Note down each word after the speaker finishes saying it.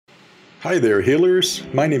Hi there, healers.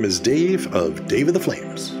 My name is Dave of Dave of the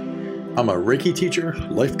Flames. I'm a Reiki teacher,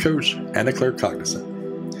 life coach, and a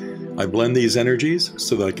claircognizant. I blend these energies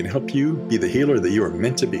so that I can help you be the healer that you are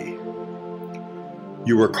meant to be.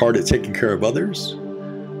 You work hard at taking care of others.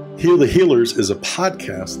 Heal the Healers is a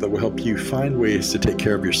podcast that will help you find ways to take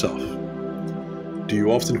care of yourself. Do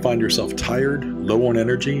you often find yourself tired, low on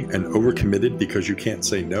energy, and overcommitted because you can't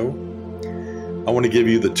say no? I want to give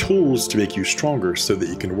you the tools to make you stronger so that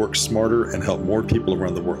you can work smarter and help more people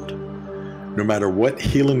around the world. No matter what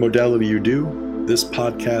healing modality you do, this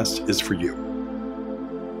podcast is for you.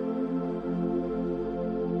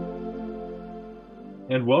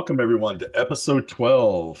 And welcome everyone to episode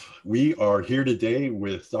 12. We are here today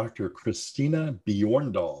with Dr. Christina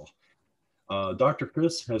Bjorndal. Dr.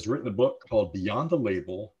 Chris has written a book called Beyond the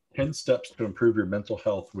Label, 10 Steps to Improve Your Mental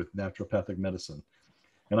Health with Naturopathic Medicine.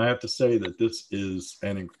 And I have to say that this is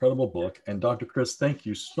an incredible book. And Dr. Chris, thank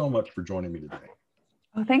you so much for joining me today.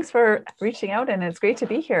 Well, thanks for reaching out, and it's great to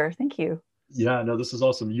be here. Thank you. Yeah, no, this is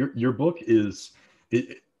awesome. Your book is,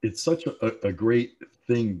 it's such a great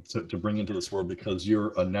thing to bring into this world because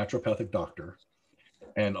you're a naturopathic doctor.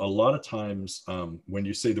 And a lot of times when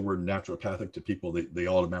you say the word naturopathic to people, they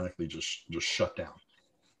automatically just shut down.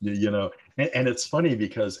 You know, and it's funny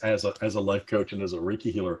because as a life coach and as a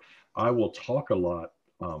Reiki healer, I will talk a lot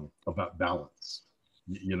about balance,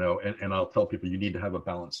 you know, and I'll tell people you need to have a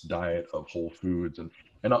balanced diet of whole foods, and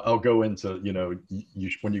I'll go into, you know,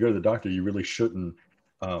 when you go to the doctor, you really shouldn't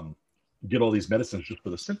get all these medicines just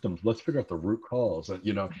for the symptoms. Let's figure out the root cause,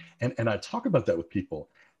 you know, and I talk about that with people,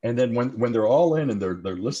 and then when they're all in and they're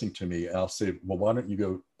listening to me, I'll say, well, why don't you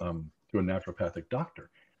go to a naturopathic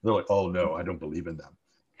doctor? They're like, oh no, I don't believe in them.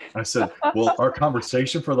 I said, well, our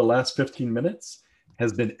conversation for the last 15 minutes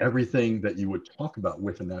has been everything that you would talk about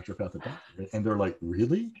with a naturopathic doctor. And they're like,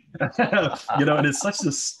 really? You know, and it's such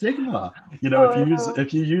a stigma. You know,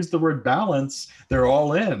 if you use the word balance, they're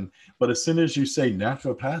all in. But as soon as you say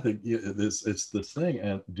naturopathic, it's this thing.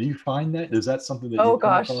 And do you find that? Is that something that you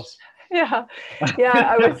come across? Yeah.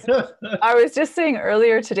 I was just saying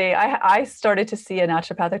earlier today, I started to see a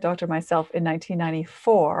naturopathic doctor myself in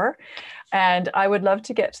 1994. And I would love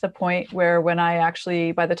to get to the point where when I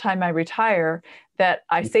actually, by the time I retire, that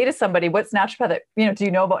I say to somebody, what's naturopathic, you know, do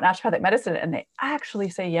you know about naturopathic medicine? And they actually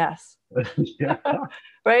say yes. Yeah.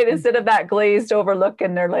 Right. Instead of that glazed over look,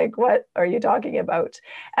 and they're like, what are you talking about?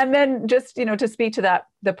 And then just, you know, to speak to that,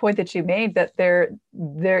 the point that you made, that there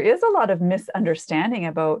is a lot of misunderstanding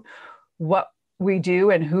about what we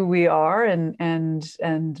do and who we are and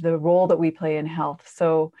the role that we play in health.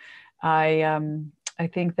 So I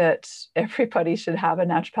think that everybody should have a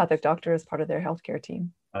naturopathic doctor as part of their healthcare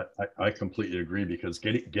team. I completely agree, because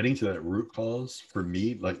getting to that root cause for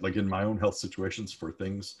me, like in my own health situations for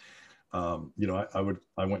things, you know,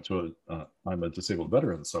 I went to I'm a disabled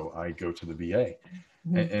veteran, so I go to the VA,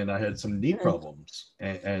 and I had some knee problems,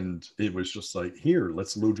 and it was just like, here,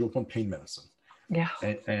 let's load you up on pain medicine. Yeah.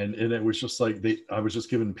 And it was just like, I was just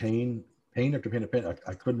given pain after pain after pain.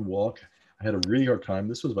 I couldn't walk. I had a really hard time.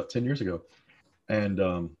 This was about 10 years ago. And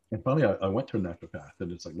finally I went to a naturopath,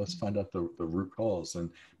 and it's like, let's find out the root cause. And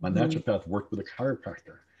my naturopath worked with a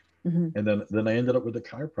chiropractor. And then I ended up with a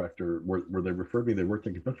chiropractor where they referred me. They worked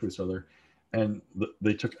in conjunction with each other, and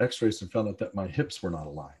they took x-rays and found out that my hips were not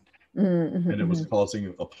aligned. And it was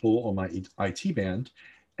causing a pull on my IT band.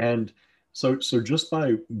 And so just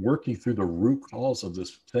by working through the root cause of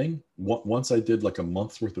this thing, once I did like a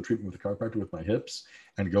month's worth of treatment with the chiropractor with my hips,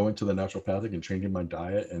 and going to the naturopathic and changing my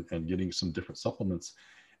diet and getting some different supplements,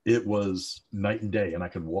 it was night and day, and I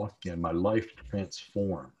could walk again. My life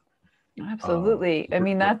transformed. Absolutely. I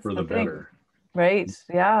mean, that's for the thing, better. right?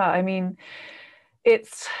 Yeah. I mean,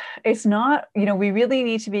 it's not, you know, we really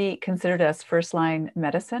need to be considered as first line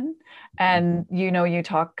medicine. And, you know, you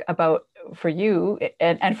talk about, for you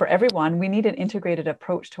and for everyone, we need an integrated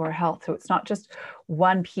approach to our health. So it's not just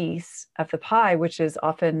one piece of the pie, which is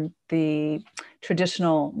often the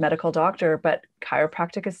traditional medical doctor, but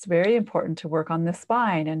chiropractic is very important to work on the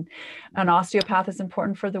spine, and an osteopath is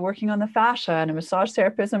important for the working on the fascia, and a massage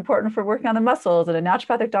therapist is important for working on the muscles, and a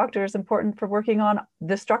naturopathic doctor is important for working on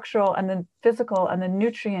the structural and the physical and the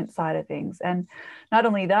nutrient side of things. And not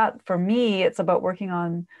only that, for me, it's about working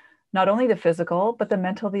on not only the physical, but the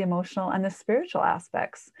mental, the emotional, and the spiritual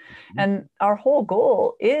aspects. And our whole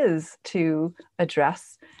goal is to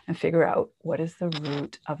address and figure out what is the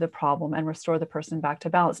root of the problem and restore the person back to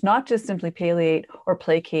balance, not just simply palliate or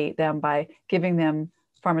placate them by giving them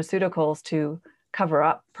pharmaceuticals to cover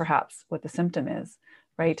up perhaps what the symptom is,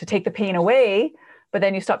 right? To take the pain away, but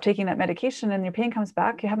then you stop taking that medication and your pain comes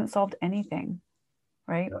back, you haven't solved anything,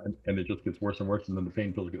 right? And it just gets worse and worse, and then the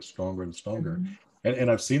pain pills get stronger and stronger. Mhm.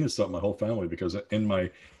 And I've seen this stuff in my whole family, because in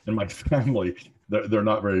my family, they're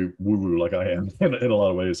not very woo woo like I am in a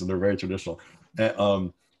lot of ways, and they're very traditional.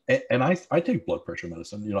 And, I take blood pressure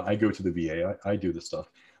medicine. You know, I go to the VA. I do this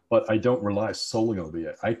stuff, but I don't rely solely on the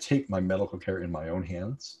VA. I take my medical care in my own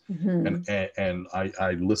hands, Mhm. and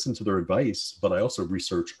I listen to their advice, but I also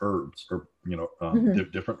research herbs, or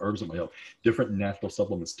Mhm. different herbs that might help, different natural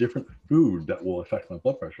supplements, different food that will affect my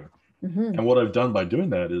blood pressure. Mhm. And what I've done by doing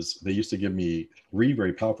that is, they used to give me 3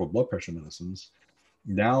 very powerful blood pressure medicines.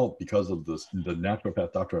 Now, because of the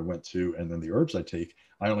naturopath doctor I went to, and then the herbs I take,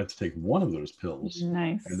 I only have to take one of those pills, and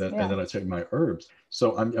Nice. then Yeah. I take my herbs.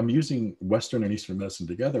 So I'm using Western and Eastern medicine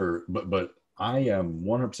together, but I am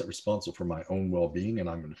 100% responsible for my own well-being, and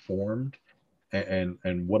I'm informed.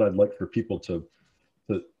 And what I'd like for people to,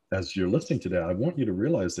 as you're listening today, I want you to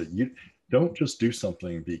realize that you don't just do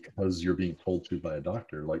something because you're being told to by a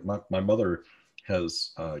doctor. Like my mother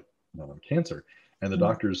has cancer, and the Mhm.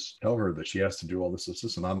 doctors tell her that she has to do all this,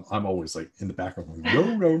 and I'm always like in the background going,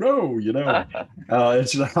 no, no, no,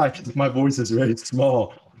 it's just, my voice is very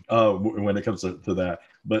small when it comes to that.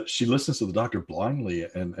 But she listens to the doctor blindly,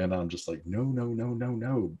 and I'm just like, no, no, no, no,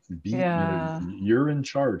 no. Yeah. You're in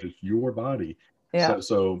charge. It's your body. Yeah.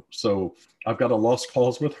 So I've got a lost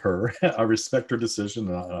cause with her. I respect her decision,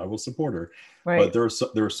 and I will support her. But Right. there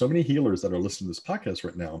are so many healers that are listening to this podcast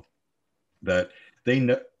right now, that they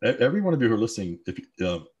know. Every one of you who are listening, if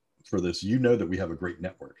for this, you know that we have a great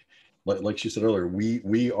network. Like she said earlier,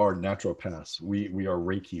 we are naturopaths, we are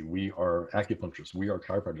Reiki, we are acupuncturists, we are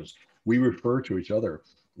chiropractors. We refer to each other.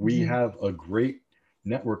 We Mhm. have a great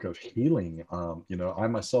network of healing. I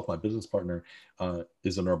myself, my business partner,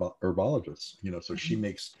 is an herbologist. So she Mhm.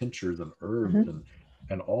 makes tinctures and herbs, Mhm.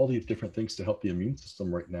 and all these different things to help the immune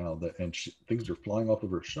system right now. Things are flying off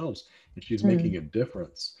of her shelves, and she's making Mhm. a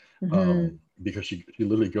difference, Mhm. because she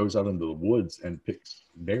literally goes out into the woods and picks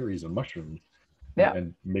berries and mushrooms, Yeah.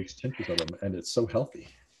 and makes tinctures of them, and it's so healthy.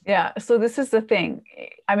 Yeah, so this is the thing.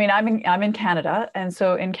 I mean, I'm in Canada, and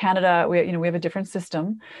so in Canada, we have a different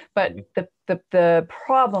system, but Mhm. the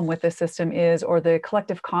problem with the system is, or the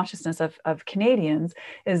collective consciousness of Canadians,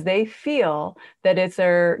 is they feel that it's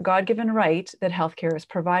their God-given right that healthcare is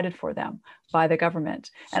provided for them by the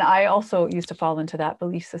government. And I also used to fall into that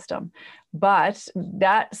belief system. But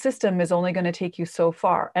that system is only going to take you so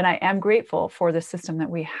far. And I am grateful for the system that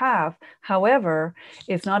we have. However,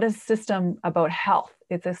 it's not a system about health.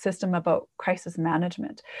 It's a system about crisis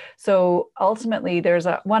management. So ultimately, there's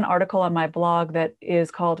one article on my blog that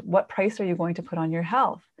is called, "What Price Are You Going to Put on Your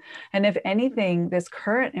Health?" And if anything, this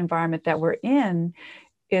current environment that we're in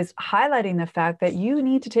is highlighting the fact that you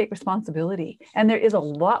need to take responsibility. And there is a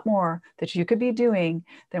lot more that you could be doing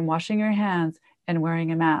than washing your hands and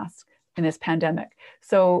wearing a mask in this pandemic.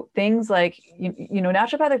 So things like,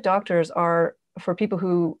 naturopathic doctors are, for people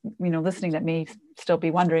who, listening, that may still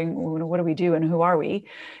be wondering, what do we do and who are we?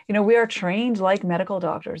 We are trained like medical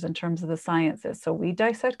doctors in terms of the sciences. So we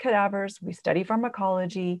dissect cadavers, we study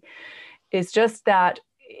pharmacology. It's just that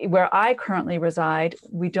where I currently reside,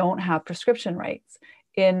 we don't have prescription rights.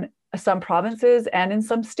 In some provinces and in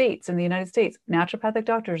some states in the United States, naturopathic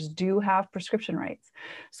doctors do have prescription rights.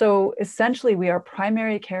 So essentially, we are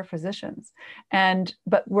primary care physicians.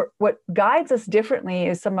 But what guides us differently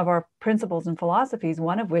is some of our principles and philosophies,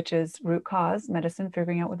 one of which is root cause medicine,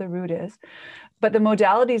 figuring out what the root is. But the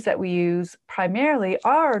modalities that we use primarily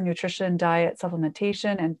are nutrition, diet,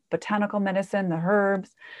 supplementation, and botanical medicine, the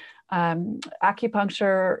herbs,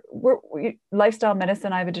 acupuncture, lifestyle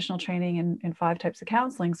medicine. I have additional training in 5 types of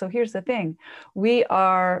counseling. So here's the thing. We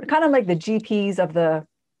are kind of like the GPs of the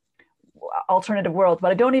alternative world,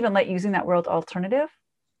 but I don't even like using that word alternative,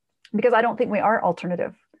 because I don't think we are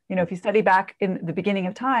alternative. If you study back in the beginning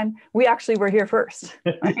of time, we actually were here first,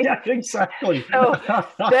 right? Yeah, exactly. So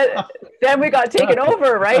then we got taken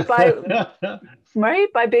over, right, by big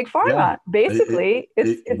Yeah, pharma. Basically,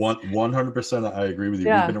 it's 100%. I agree with you.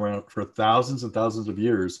 We've yeah, been around for thousands and thousands of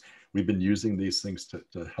years. We've been using these things to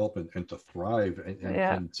help and to thrive,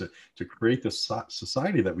 yeah, and to create this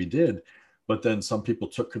society that we did. But then some people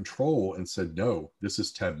took control and said, no, this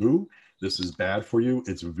is taboo. This is bad for you.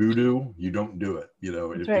 It's voodoo. You don't do it.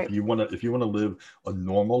 that's If right. you want to live a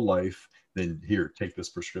normal life, then here, take this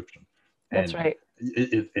prescription. That's And right.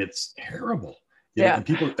 it's terrible. Yeah. And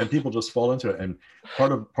people just fall into it. And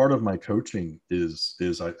part of my coaching is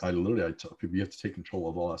I literally, I tell people, you have to take control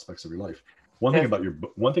of all aspects of your life. Yes. One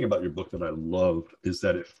thing about your book that I love is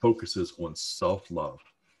that it focuses on self-love,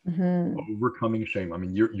 Hmm. overcoming shame. I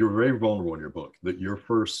mean, you're very vulnerable in your book. That your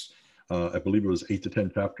first, I believe it was 8 to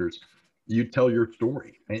 10 chapters, you tell your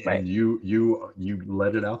story, Right. and you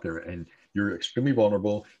let it out there, and you're extremely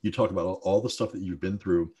vulnerable. You talk about all the stuff that you've been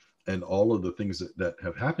through, and all of the things that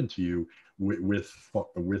have happened to you with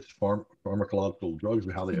pharmacological drugs,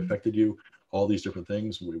 and how they Mhm. affected you, all these different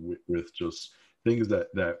things, with just things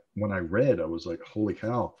that when I read, I was like, holy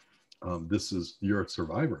cow, this is, you're a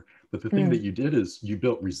survivor. But the thing that Mm. you did is you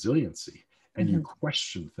built resiliency, and you Mhm.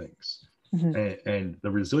 questioned things, Mhm. and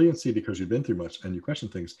the resiliency, because you've been through much and you question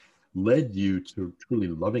things, led you to truly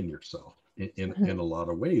loving yourself in Mhm. a lot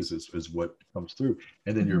of ways, is what comes through.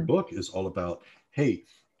 And then your Mhm. book is all about, hey,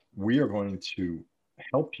 we are going to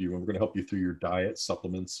help you, and we're going to help you through your diet,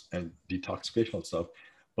 supplements, and detoxification stuff.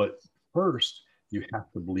 But first, you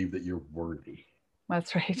have to believe that you're worthy,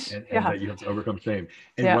 That's right. and Yeah. that you have to overcome shame.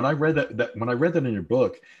 And Yeah. when I read when I read that in your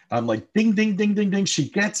book, I'm like, ding, ding, ding, ding, ding, she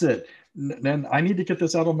gets it. Then I need to get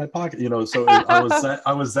this out of my pocket, So I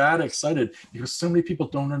was that excited, because so many people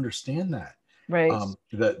don't understand that, Right.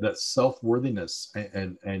 that self-worthiness,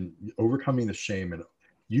 and overcoming the shame, and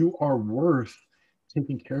you are worth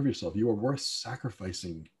taking care of yourself. You are worth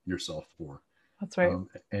sacrificing yourself for. That's right.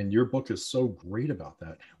 And your book is so great about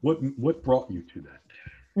that. What brought you to that?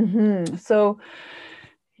 So,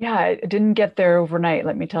 yeah, I didn't get there overnight,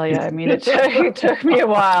 let me tell you. I mean, it took me a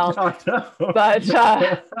while, but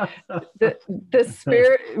the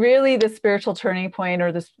spirit, really the spiritual turning point,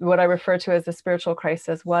 or this, what I refer to as the spiritual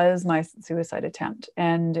crisis, was my suicide attempt.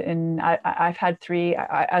 And I've had three,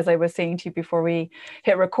 as I was saying to you before we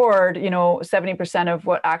hit record, 70% of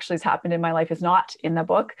what actually has happened in my life is not in the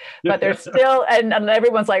book, but there's still, and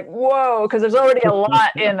everyone's like, whoa, because there's already a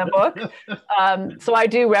lot in the book. So I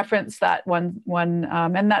do reference that one,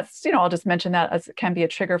 and that's, I'll just mention that, as it can be a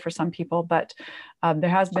trigger for some people, but there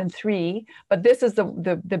has been three, but this is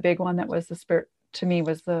the big one that was the spirit, to me,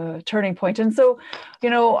 was the turning point. And so,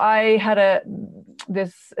 I had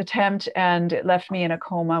this attempt, and it left me in a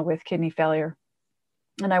coma with kidney failure.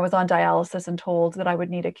 And I was on dialysis and told that I would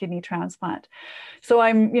need a kidney transplant. So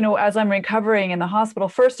as I'm recovering in the hospital,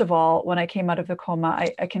 first of all, when I came out of the coma,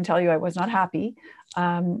 I can tell you I was not happy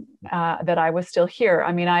that I was still here.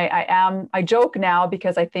 I mean, I joke now,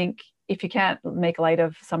 because I think if you can't make light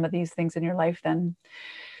of some of these things in your life, then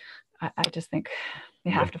I just think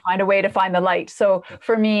you have to find a way to find the light. So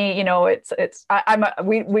for me,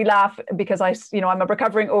 we laugh, because I'm a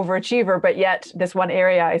recovering overachiever, but yet this one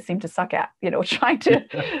area I seem to suck at, trying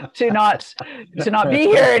to not be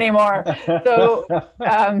here anymore. So,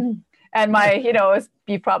 and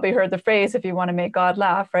you've probably heard the phrase, if you want to make God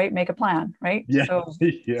laugh, right, make a plan, right? Yeah. So,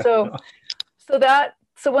 Yeah.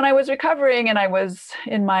 so when I was recovering, and I was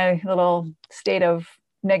in my little state of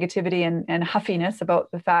negativity and huffiness about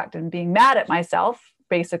the fact, and being mad at myself,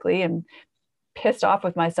 basically, and pissed off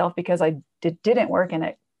with myself because I didn't work,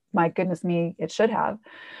 and my goodness me, it should have.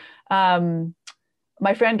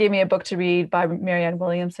 My friend gave me a book to read by Marianne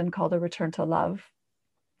Williamson called A Return to Love.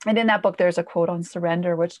 And in that book, there's a quote on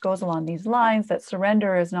surrender, which goes along these lines: that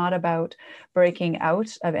surrender is not about breaking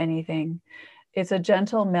out of anything. It's a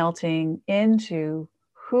gentle melting into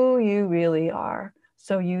who you really are.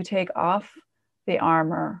 So you take off the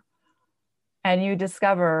armor, and you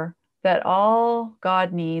discover that all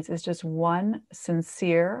God needs is just one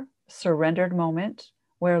sincere, surrendered moment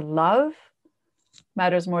where love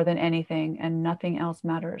matters more than anything, and nothing else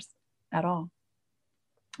matters at all.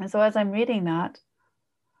 And so as I'm reading that,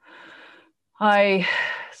 I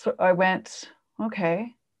went,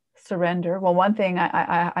 okay, surrender. Well, one thing,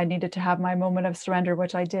 I needed to have my moment of surrender,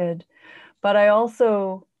 which I did. But I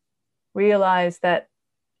also realized that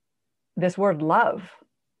this word love,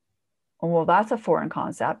 well, that's a foreign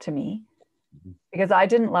concept to me, because I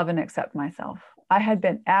didn't love and accept myself. I had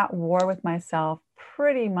been at war with myself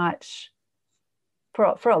pretty much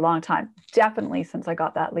for a long time, definitely since I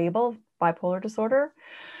got that label, bipolar disorder.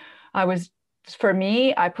 For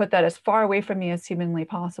me, I put that as far away from me as humanly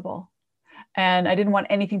possible. And I didn't want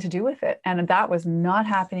anything to do with it. And that was not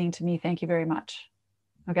happening to me. Thank you very much.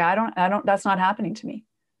 Okay. That's not happening to me.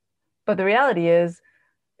 But the reality is,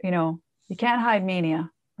 you can't hide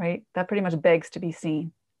mania, right? That pretty much begs to be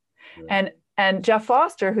seen. Right. And Jeff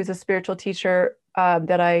Foster, who's a spiritual teacher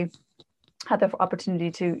that I had the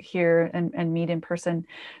opportunity to hear and meet in person,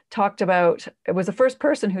 talked about, it was the first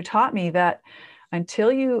person who taught me that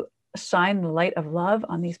until you shine the light of love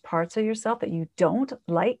on these parts of yourself that you don't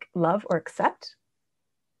like, love, or accept,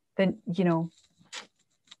 then,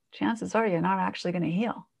 chances are you're not actually going to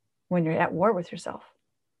heal when you're at war with yourself.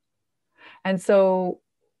 And so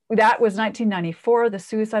that was 1994, the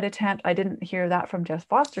suicide attempt. I didn't hear that from Jeff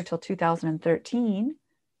Foster till 2013.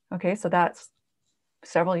 Okay, so that's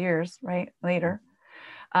several years, right, later.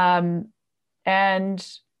 And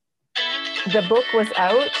the book was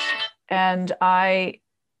out, and I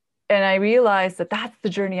realized that that's the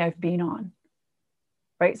journey I've been on.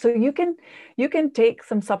 Right. So you can take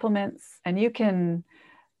some supplements, and you can,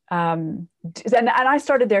 and I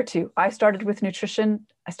started there too. I started with nutrition.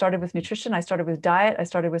 I started with diet. I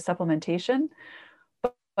started with supplementation.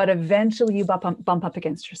 But eventually you bump up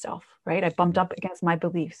against yourself, right? I bumped up against my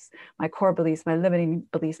beliefs, my core beliefs, my limiting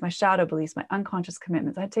beliefs, my shadow beliefs, my unconscious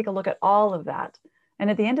commitments. I had to take a look at all of that. And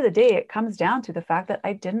at the end of the day, it comes down to the fact that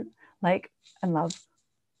I didn't like and love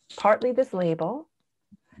partly this label,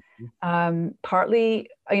 partly,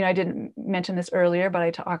 I didn't mention this earlier, but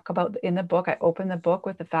I talk about in the book, I open the book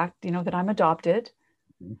with the fact, that I'm adopted.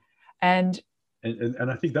 And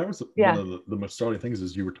I think that was one of the most startling things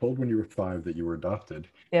is you were told when you were 5 that you were adopted.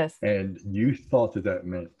 Yes. And you thought that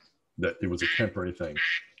meant that it was a temporary thing.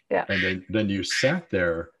 Yeah. And then you sat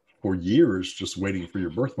there for years just waiting for your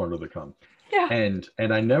birth mother to come. Yeah. And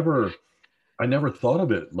I never thought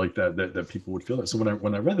of it like that people would feel that. So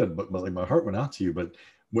when I read that book, like my heart went out to you. But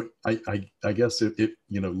what I guess if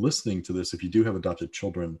listening to this, if you do have adopted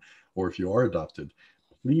children, or if you are adopted,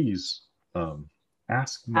 please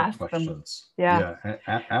ask more questions.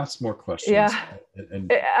 Ask more questions. Yeah.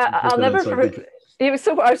 And I'll never forget. It was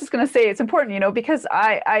so. I was just going to say it's important, because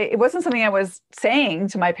it wasn't something I was saying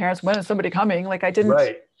to my parents. When is somebody coming? Like I didn't.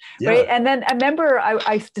 Right. Yeah. Right. And then I remember,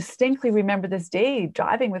 I distinctly remember this day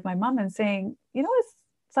driving with my mom and saying, is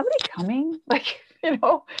somebody coming? Like,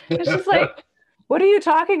 it's just like, what are you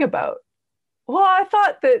talking about? Well, I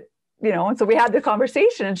thought that, and so we had the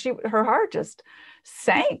conversation, and her heart just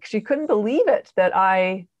sank. She couldn't believe it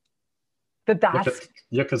that's.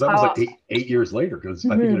 Because that was like 8 years later. Because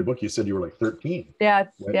I think in your book you said you were like 13. Yeah.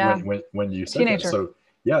 When you said teenager.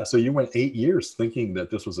 that. So you went 8 years thinking that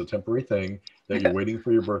this was a temporary thing, that you're waiting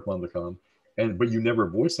for your birth mom to come, but you never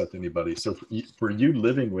voiced that to anybody. So for you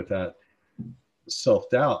living with that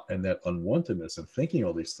self-doubt and that unwantedness and thinking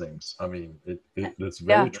all these things, I mean, it's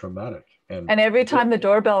very traumatic. And every time the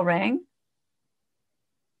doorbell rang,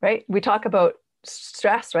 right? We talk about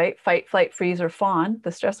stress, right? Fight, flight, freeze, or fawn,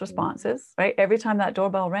 the stress responses, right? Every time that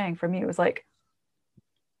doorbell rang for me, it was like,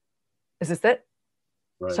 is this it?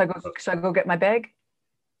 Right. Should I go get my bag?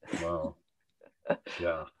 Wow.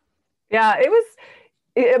 Yeah. Yeah, it was,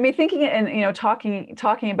 I mean, thinking and,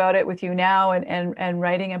 talking about it with you now and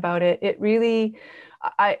writing about it, it really,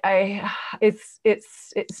 it's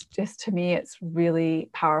just, to me, it's really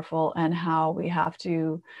powerful, and how we have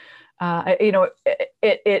to, I've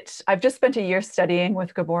just spent a year studying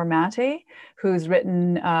with Gabor Mate, who's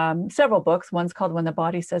written several books. One's called When the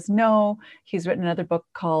Body Says No. He's written another book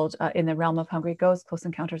called In the Realm of Hungry Ghosts, Close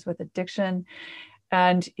Encounters with Addiction.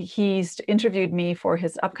 And he's interviewed me for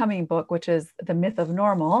his upcoming book, which is The Myth of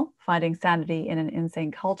Normal, Finding Sanity in an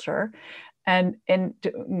Insane Culture. And in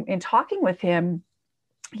talking with him,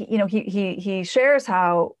 he shares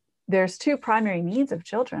how there's 2 primary needs of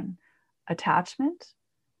children: attachment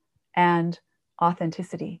and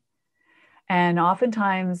authenticity. And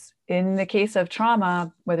oftentimes, in the case of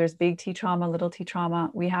trauma, whether it's big T trauma, little t trauma,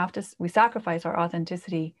 we sacrifice our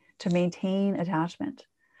authenticity to maintain attachment.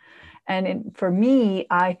 And for me,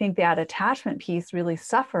 I think that attachment piece really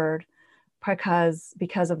suffered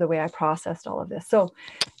because of the way I processed all of this. So,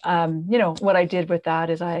 what I did with that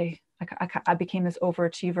is I became this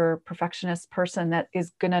overachiever, perfectionist person that is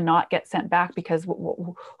going to not get sent back, because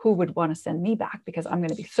who would want to send me back? Because I'm going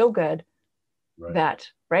to be so good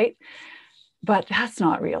right? But that's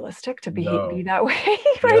not realistic to be that way,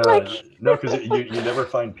 right? Yeah, no, because you never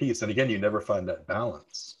find peace. And again, you never find that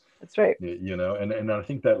balance. That's right. And I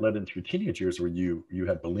think that led into your teenage years where you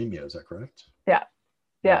had bulimia. Is that correct? Yeah.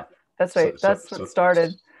 That's right. That's what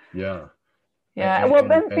started. Yeah. Yeah. Well,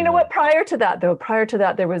 then, what, prior to that,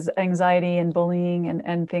 there was anxiety and bullying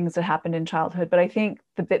and things that happened in childhood. But I think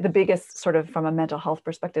the biggest, sort of from a mental health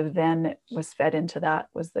perspective, then was fed into that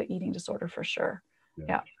was the eating disorder, for sure.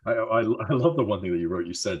 Yeah. I love the one thing that you wrote.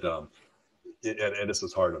 You said, and this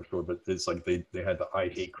is hard, I'm sure, but it's like they had the I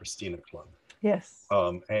Hate Christina Club. Yes.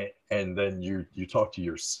 And then you talked to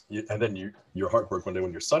your heart broke one day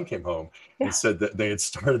when your son came home and said that they had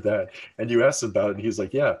started that, and you asked him about it, and he's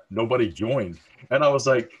like, yeah, nobody joined. And I was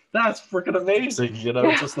like, that's freaking amazing.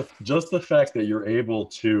 Just the fact that you're able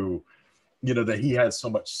to, that he has so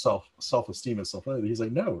much self-esteem and self-love. He's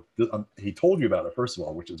like, no, he told you about it, first of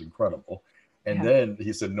all, which is incredible. And then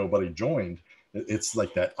he said, nobody joined. It's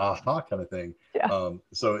like that aha kind of thing. Yeah.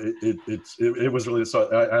 So it was really, so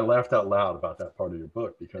I laughed out loud about that part of your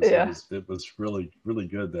book, because it was really, really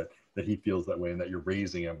good that he feels that way, and that you're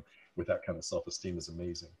raising him with that kind of self-esteem is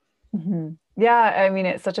amazing. Mm-hmm. Yeah. I mean,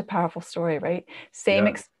 it's such a powerful story, right? Same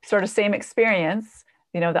experience,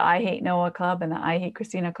 the I Hate Noah Club and the I Hate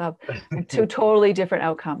Christina Club, and two totally different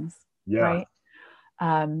outcomes, Yeah. right?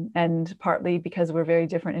 And partly because we're very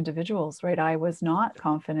different individuals, right? I was not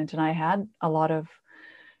confident, and I had a lot of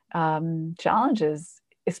challenges,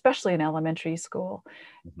 especially in elementary school.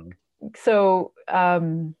 Mm-hmm. So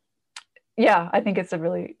yeah, I think it's a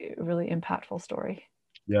really, really impactful story.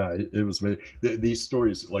 Yeah, it was very, these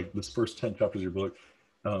stories, like this first 10 chapters of your book,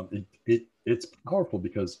 it's powerful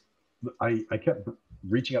because I kept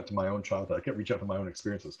reaching out to my own childhood. I kept reaching out to my own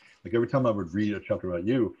experiences. Like every time I would read a chapter about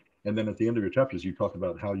you, and then at the end of your chapters, you talked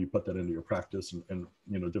about how you put that into your practice and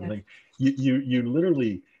different things. You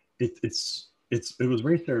literally, it was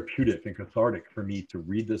very therapeutic and cathartic for me to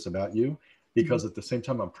read this about you, because at the same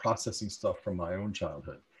time I'm processing stuff from my own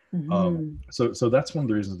childhood. So that's one of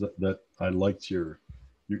the reasons that I liked your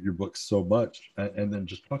book so much, and then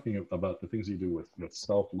just talking about the things you do with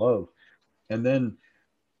self-love, and then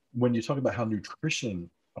when you talk about how nutrition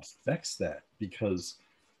affects that, because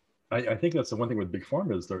I think that's the one thing with big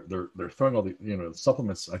pharma is they're throwing all the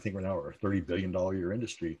supplements. I think right now are a $30 billion a year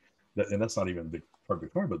industry, and that's not even a big part of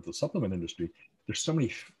big pharma, but the supplement industry. There's so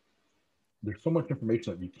much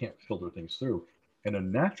information that you can't filter things through, and a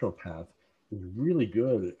naturopath is really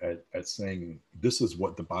good at saying, this is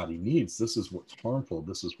what the body needs, this is what's harmful,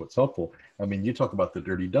 this is what's helpful. I mean, you talk about the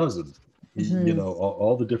dirty dozen,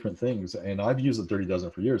 all the different things, and I've used the dirty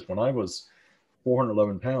dozen for years. When I was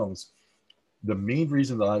 411 pounds, the main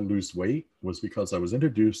reason that I lose weight was because I was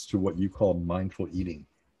introduced to what you call mindful eating,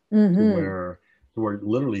 to where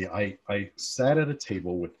literally I sat at a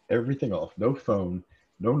table with everything off, no phone,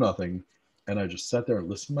 no nothing, and I just sat there and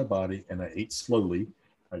listened to my body, and I ate slowly,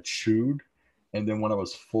 I chewed, and then when I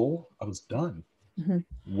was full, I was done.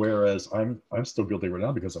 Whereas I'm still guilty right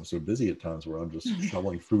now because I'm so busy at times where I'm just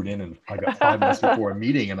shoveling food in, and I got 5 minutes before a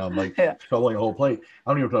meeting and I'm like shoveling a whole plate.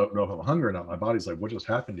 I don't even know if I'm hungry or not. My body's like, what just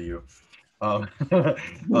happened to you? So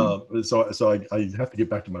I have to get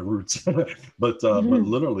back to my roots. But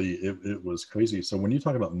literally it was crazy. So when you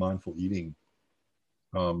talk about mindful eating,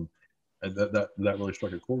 and that really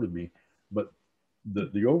struck a chord with me. But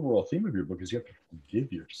the overall theme of your book is you have to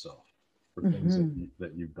forgive yourself for things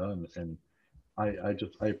that you've done. And I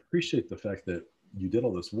appreciate the fact that you did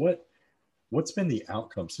all this. What's been the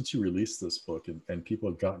outcome since you released this book, and people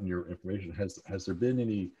have gotten your information? Has there been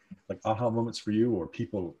any like aha moments for you, or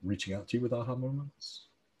people reaching out to you with aha moments?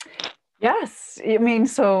 Yes, I mean,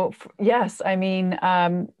 so yes, I mean,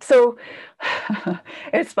 so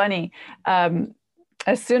it's funny.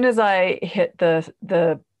 As soon as I hit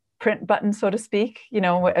the print button, so to speak,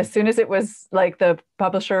 as soon as it was like the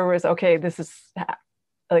publisher was, okay, this is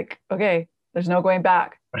like, okay, there's no going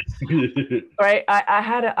back. Right. I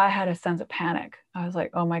had a sense of panic. I was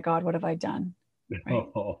like, oh my God, what have I done? Right?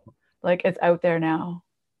 Like, it's out there now.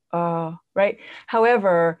 Right.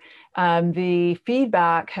 However, the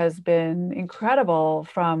feedback has been incredible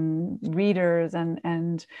from readers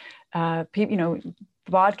and people,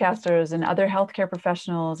 broadcasters and other healthcare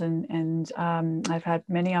professionals, and I've had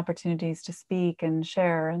many opportunities to speak and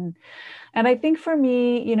share, and I think for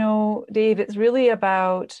me, Dave, it's really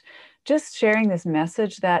about just sharing this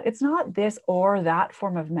message that it's not this or that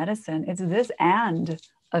form of medicine, it's this and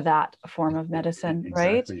that form of medicine.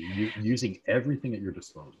 Exactly. Right? Using everything at your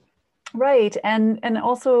disposal. Right. And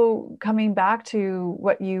also coming back to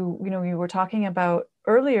what you were talking about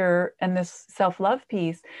earlier, and this self-love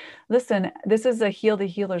piece. Listen, this is a Heal the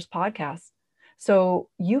Healers podcast. So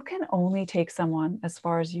you can only take someone as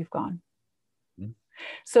far as you've gone.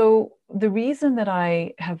 So the reason that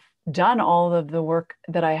I have done all of the work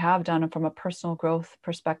that I have done from a personal growth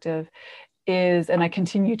perspective is, and I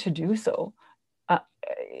continue to do so,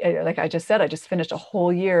 like I just said, I just finished a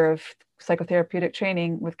whole year of psychotherapeutic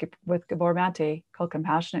training with Gabor Mate called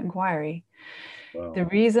Compassionate Inquiry. Wow. The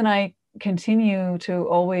reason I continue to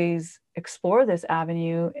always explore this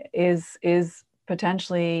avenue is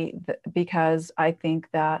potentially because I think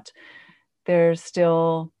that there's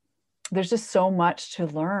just so much to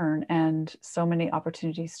learn and so many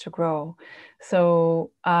opportunities to grow.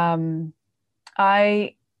 So I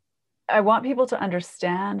want people to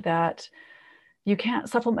understand that you can't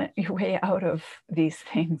supplement your way out of these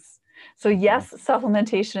things. So yes,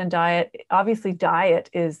 supplementation and diet, obviously diet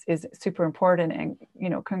is super important. And,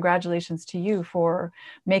 congratulations to you for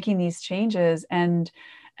making these changes and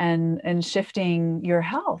shifting your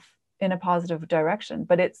health in a positive direction.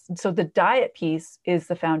 But it's, so the diet piece is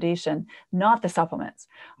the foundation, not the supplements.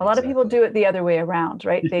 A lot of people do it the other way around,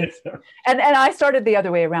 right? They, and I started the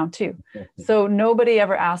other way around too. So nobody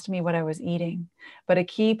ever asked me what I was eating. But a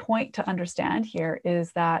key point to understand here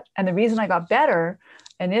is that, and the reason I got better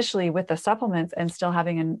initially with the supplements and still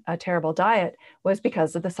having a terrible diet was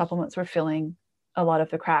because of the supplements were filling a lot of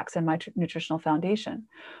the cracks in my nutritional foundation.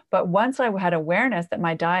 But once I had awareness that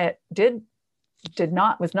my diet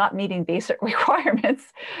was not meeting basic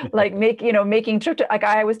requirements, like making tryptophan, like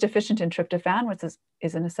I was deficient in tryptophan, which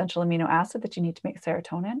is an essential amino acid that you need to make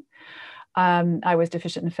serotonin. I was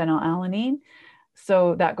deficient in phenylalanine,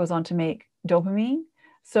 so that goes on to make dopamine.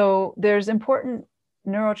 So there's important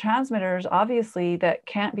neurotransmitters, obviously, that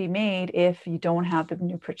can't be made if you don't have the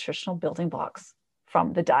nutritional building blocks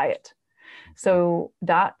from the diet. So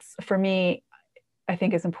that's, for me, I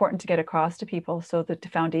think is important to get across to people. So the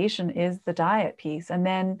foundation is the diet piece. And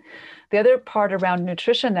then the other part around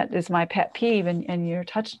nutrition that is my pet peeve, and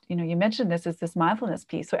you mentioned this, is this mindfulness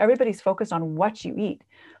piece. So everybody's focused on what you eat.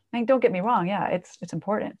 And don't get me wrong, yeah, it's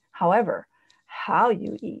important. However, how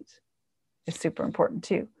you eat is super important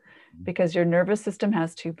too, because your nervous system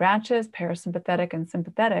has two branches, parasympathetic and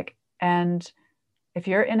sympathetic. And if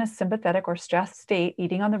you're in a sympathetic or stressed state,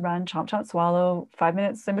 eating on the run, chomp, chomp, swallow, 5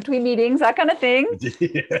 minutes in between meetings, that kind of thing,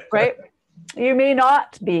 right? You may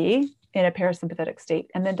not be in a parasympathetic state,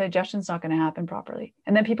 and then digestion's not going to happen properly.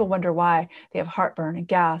 And then people wonder why they have heartburn and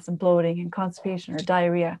gas and bloating and constipation or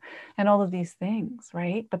diarrhea and all of these things,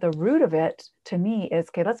 right? But the root of it to me is,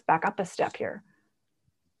 okay, let's back up a step here.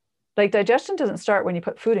 Like, digestion doesn't start when you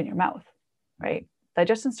put food in your mouth, right?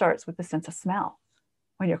 Digestion starts with the sense of smell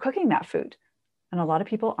when you're cooking that food. And a lot of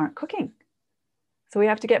people aren't cooking. So we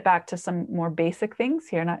have to get back to some more basic things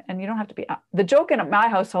here. And you don't have to be, the joke in my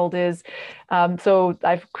household is, so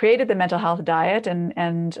I've created the mental health diet,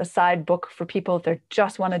 and a side book for people if they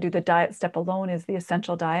just want to do the diet step alone is the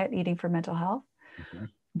Essential Diet, Eating for Mental Health. Mm-hmm.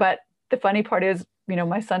 But the funny part is,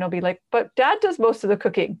 my son will be like, but Dad does most of the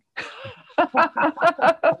cooking.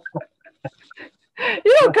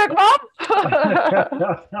 You don't cook, Mom.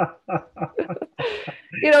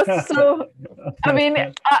 So I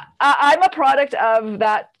mean, I'm a product of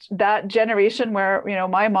that generation where,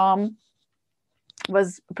 my mom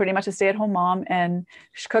was pretty much a stay-at-home mom, and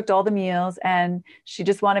she cooked all the meals, and she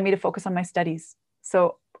just wanted me to focus on my studies.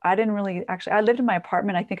 So I didn't really I lived in my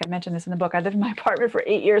apartment. I think I mentioned this in the book. I lived in my apartment for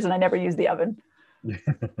 8 years and I never used the oven.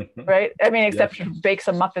 Right? I mean, except to bake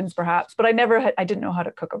some muffins perhaps, but I didn't know how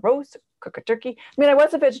to cook a roast, cook a turkey. I mean, I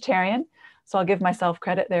was a vegetarian, so I'll give myself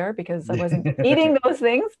credit there because I wasn't eating those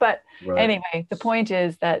things. But anyway, the point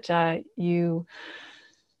is that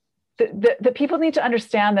the people need to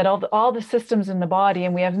understand that all the systems in the body,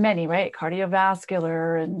 and we have many, right?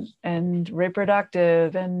 Cardiovascular and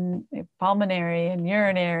reproductive and pulmonary and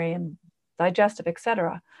urinary and digestive,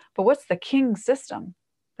 etc. But what's the king system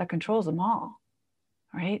that controls them all?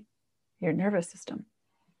 Right? Your nervous system.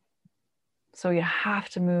 So you have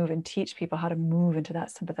to move and teach people how to move into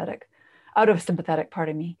that out of sympathetic,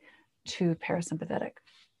 to parasympathetic.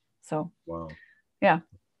 So, wow. Yeah.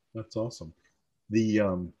 That's awesome. The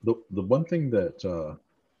one thing that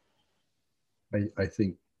I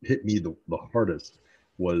think hit me the hardest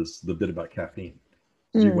was the bit about caffeine.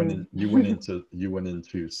 You went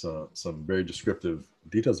into some very descriptive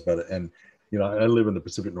details about it, and I live in the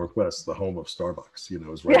Pacific Northwest, the home of Starbucks.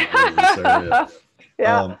 Is right in this area.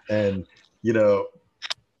 Yeah. And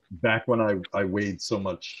back when I weighed so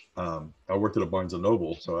much, I worked at a Barnes and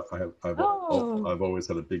Noble, so I've always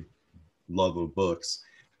had a big love of books.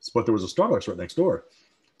 But there was a Starbucks right next door,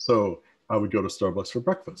 so I would go to Starbucks for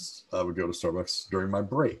breakfast. I would go to Starbucks during my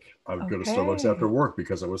break. I would go to Starbucks after work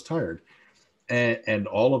because I was tired. And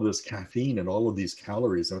all of this caffeine and all of these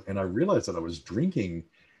calories, and I realized that I was drinking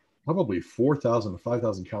probably 4,000 to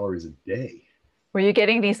 5,000 calories a day. Were you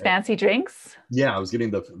getting these fancy drinks? Yeah, I was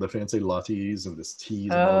getting the fancy lattes and this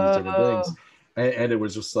teas and all these different things. And it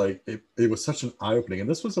was just like, it was such an eye-opening. And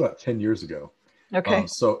this was about 10 years ago. Okay.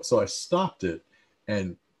 So I stopped it,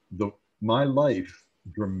 and my life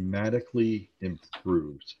dramatically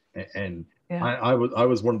improved. And I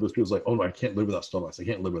was one of those people who's like, oh no, I can't live without Starbucks. I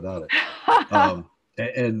can't live without it.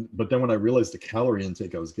 But then when I realized the calorie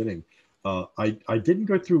intake I was getting, I didn't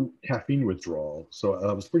go through caffeine withdrawal, so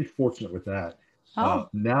I was pretty fortunate with that.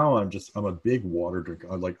 Now I'm a big water drinker.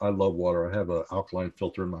 I love water. I have an alkaline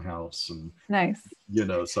filter in my house, and nice.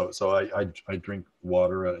 So I drink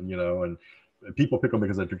water, and people pick on me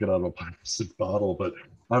because I drink it out of a plastic bottle, but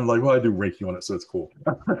I'm like, well, I do Reiki on it, so it's cool.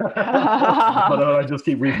 But I just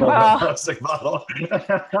keep refilling that plastic bottle.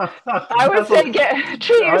 I would say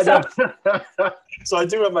treat yourself. So I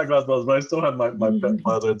do have my glass bottles, but I still have my pet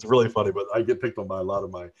bottles. It's really funny, but I get picked on by a lot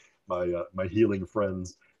of my healing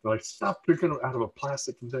friends. They're like, stop drinking out of a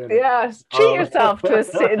plastic container. Yes, treat yourself to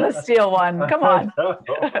the steel one. Come on.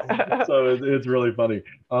 So it's really funny.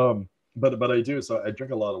 But I do. So I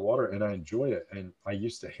drink a lot of water and I enjoy it. And I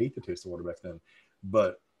used to hate the taste of water back then.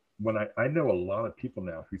 But when I know a lot of people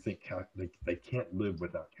now who think they can't live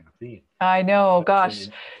without caffeine. I know, gosh.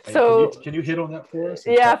 So can you hit on that for us?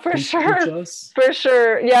 Yeah, for sure. For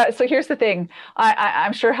sure. Yeah. So here's the thing.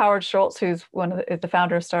 I'm sure Howard Schultz, who's the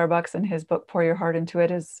founder of Starbucks, and his book Pour Your Heart Into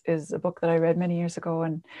It is a book that I read many years ago,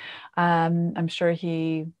 and I'm sure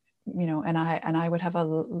he, and I would have a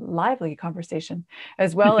lively conversation,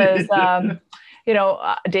 as well as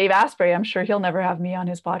Dave Asprey. I'm sure he'll never have me on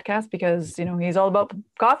his podcast because he's all about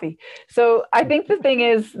coffee. So I think the thing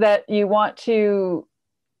is that you want to,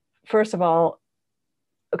 first of all,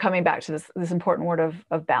 coming back to this important word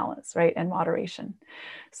of balance, right, and moderation.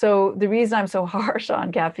 So the reason I'm so harsh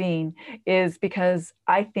on caffeine is because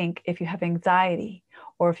I think if you have anxiety,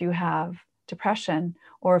 or if you have depression,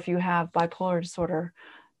 or if you have bipolar disorder,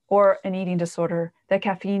 or an eating disorder, that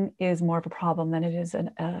caffeine is more of a problem than it is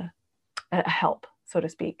a help, so to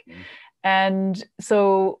speak. Mm-hmm. And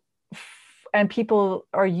so, and people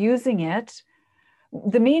are using it.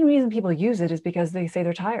 The main reason people use it is because they say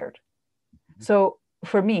they're tired. Mm-hmm. So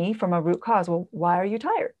for me, from a root cause, well, why are you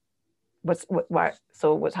tired? Why?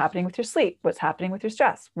 So what's happening with your sleep? What's happening with your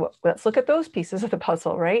stress? Let's look at those pieces of the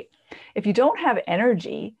puzzle, right? If you don't have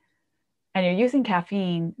energy and you're using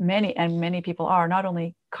caffeine, many people are, not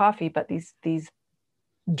only coffee, but these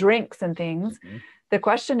drinks and things, mm-hmm. The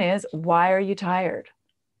question is, why are you tired?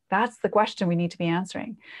 That's the question we need to be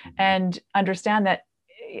answering. Mm-hmm. And understand that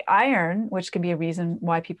iron, which can be a reason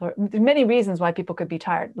why many reasons why people could be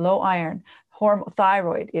tired: low iron,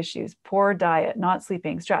 thyroid issues, poor diet, not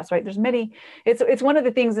sleeping, stress, right? There's many, it's one of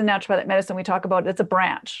the things in naturopathic medicine we talk about. It's a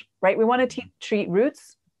branch, right? We want to treat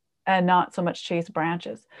roots and not so much chase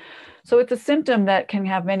branches. So it's a symptom that can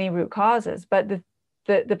have many root causes. But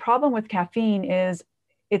the problem with caffeine is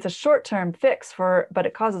it's a short-term fix but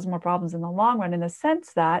it causes more problems in the long run, in the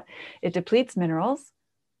sense that it depletes minerals.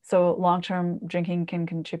 So long-term drinking can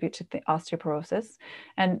contribute to the osteoporosis.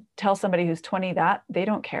 And tell somebody who's 20 that they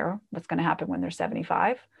don't care what's going to happen when they're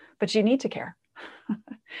 75, but you need to care.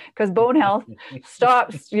 Because bone health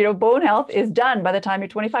stops, bone health is done by the time you're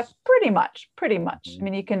 25, pretty much. I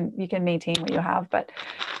mean, you can maintain what you have, but,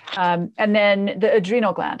 and then the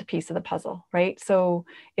adrenal gland piece of the puzzle, right? So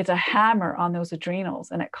it's a hammer on those adrenals,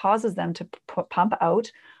 and it causes them to pump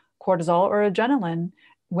out cortisol or adrenaline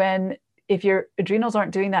if your adrenals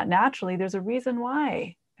aren't doing that naturally. There's a reason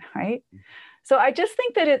why, right? So I just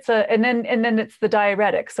think that and then it's the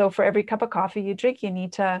diuretic. So for every cup of coffee you drink, you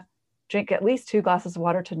need to drink at least 2 glasses of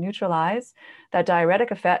water to neutralize that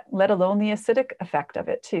diuretic effect, let alone the acidic effect of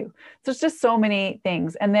it too. So it's just so many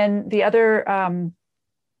things. And then the other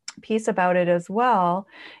piece about it as well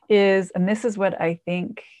is, and this is what I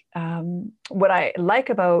think, what I like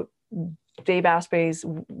about Dave Asprey's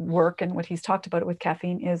work and what he's talked about it with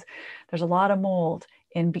caffeine, is there's a lot of mold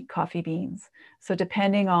in coffee beans. So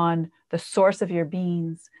depending on the source of your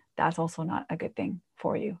beans, that's also not a good thing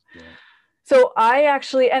for you. Yeah. So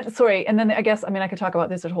and then I guess, I could talk about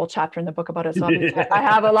this, there's a whole chapter in the book about it. So I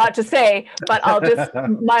have a lot to say, but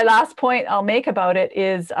my last point I'll make about it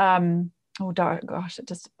is, I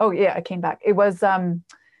came back. It was,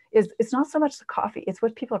 it's not so much the coffee, it's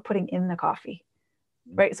what people are putting in the coffee,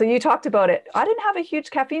 right? So you talked about it. I didn't have a huge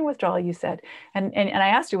caffeine withdrawal, you said. And I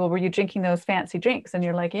asked you, well, were you drinking those fancy drinks? And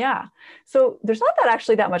you're like, yeah. So there's not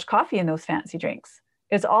actually that much coffee in those fancy drinks.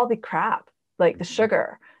 It's all the crap, like the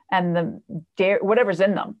sugar and the dairy, whatever's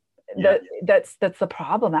in them. Yeah. That's the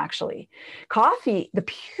problem, actually. Coffee, the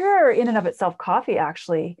pure in and of itself coffee,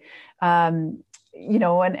 actually, and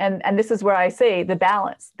this is where I say the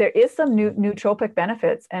balance. There is some nootropic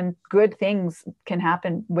benefits, and good things can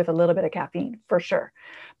happen with a little bit of caffeine, for sure.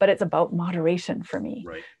 But it's about moderation for me.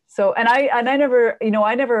 Right. So, and I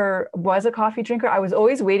never was a coffee drinker. I was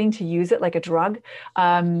always waiting to use it like a drug.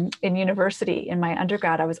 In university, in my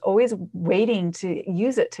undergrad, I was always waiting to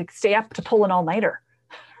use it to stay up to pull an all-nighter,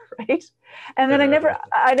 right? And then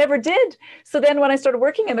I never did. So then when I started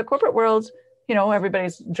working in the corporate world,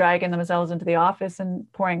 everybody's dragging themselves into the office and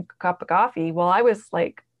pouring a cup of coffee. Well, I was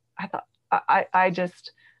like, I thought,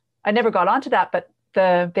 I never got onto that, but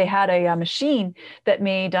they had a machine that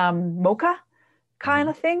made mocha kind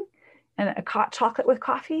of thing. and a chocolate with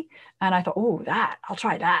coffee. And I thought, oh, I'll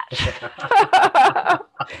try that.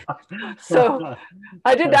 So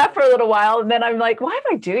I did that for a little while. And then I'm like, why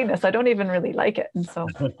am I doing this? I don't even really like it. And so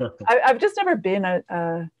I've just never been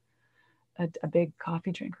a big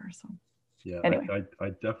coffee drinker. So yeah, anyway. I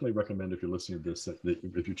definitely recommend, if you're listening to this, that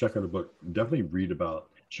if you check out the book, definitely read about,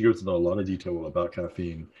 she goes into a lot of detail about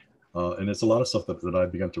caffeine. And it's a lot of stuff that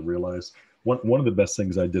I've begun to realize. One of the best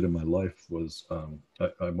things I did in my life was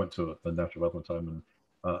I went to a naturopath one time and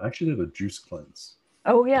actually did a juice cleanse.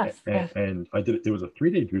 Oh, yes. And I did it was a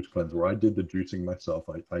 3-day juice cleanse where I did the juicing myself.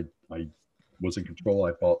 I was in control.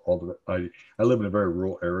 I bought all the I live in a very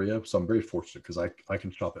rural area, so I'm very fortunate because I can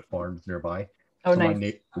shop at farms nearby. Oh, So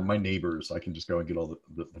nice. my neighbors, I can just go and get all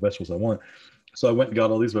the vegetables I want. So I went and got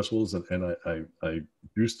all these vegetables, and I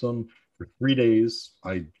juiced them for 3 days.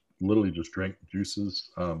 I literally just drank juices.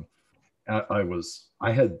 I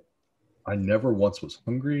never once was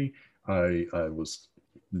hungry. I was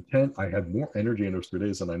content. I had more energy in those 3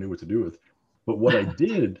 days than I knew what to do with. But what I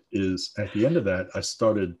did is, at the end of that, I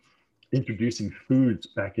started introducing foods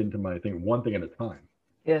back into my thing, one thing at a time.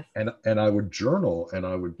 Yes. And I would journal, and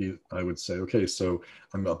I would say, okay, so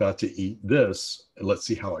I'm about to eat this, and let's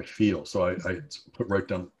see how I feel. So I put right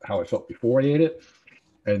down how I felt before I ate it,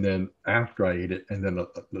 and then after I ate it, and then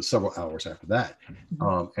several hours after that.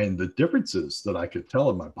 And the differences that I could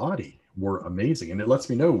tell in my body were amazing. And it lets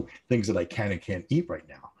me know things that I can and can't eat right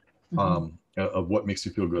now, of what makes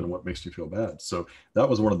me feel good and what makes me feel bad. So that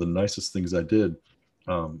was one of the nicest things I did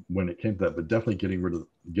when it came to that. But definitely getting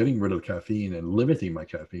rid of caffeine and limiting my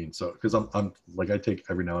caffeine. So because I'm like, I take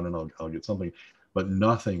every now and then I'll get something, but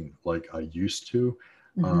nothing like I used to.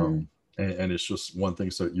 And it's just one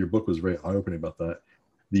thing. So your book was very eye-opening about that.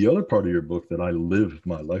 The other part of your book that I live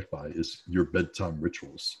my life by is your bedtime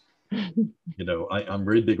rituals. You know, I'm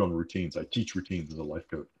very big on routines. I teach routines as a life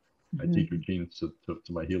coach. I teach routines to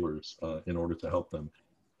my healers in order to help them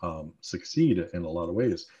succeed in a lot of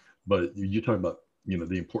ways. But you talk about, you know,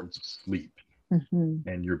 the importance of sleep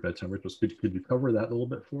and your bedtime rituals. Could you cover that a little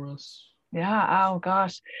bit for us? Yeah. Oh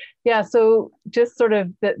gosh. Yeah. So just sort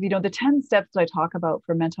of the 10 steps that I talk about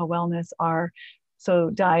for mental wellness are, so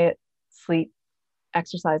diet, sleep,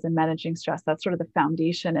 exercise, and managing stress. That's sort of the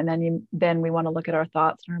foundation. And then we want to look at our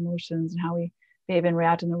thoughts and our emotions and how we behave and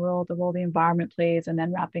react in the world, the role the environment plays, and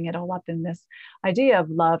then wrapping it all up in this idea of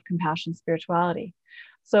love, compassion, spirituality.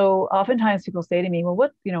 So oftentimes people say to me, well,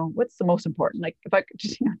 what's the most important? Like, if I could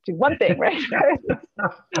just do one thing, right?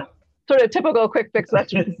 Sort of typical quick fix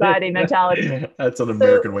Western society mentality. That's an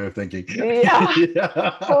American way of thinking.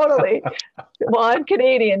 Yeah, totally. Well, I'm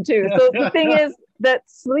Canadian too. So the thing is that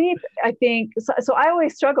sleep, I think, so I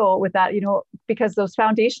always struggle with that, because those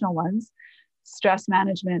foundational ones, stress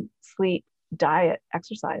management, sleep, diet,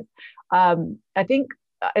 exercise, I think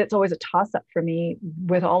it's always a toss up for me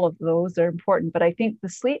with all of those. They're important, but I think the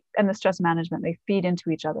sleep and the stress management, they feed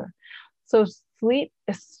into each other. So sleep,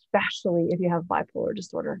 especially if you have bipolar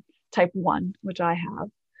disorder, type 1, which I have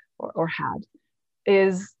or had,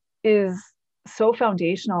 is so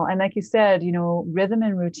foundational. And like you said, rhythm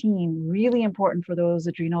and routine, really important for those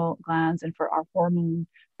adrenal glands and for our hormone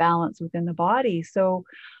balance within the body. So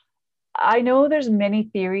I know there's many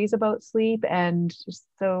theories about sleep, and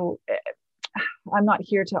so I'm not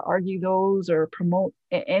here to argue those or promote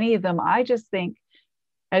any of them. I just think,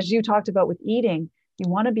 as you talked about with eating, you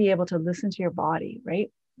want to be able to listen to your body,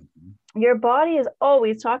 right? Your body is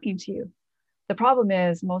always talking to you. The problem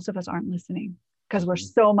is most of us aren't listening because we're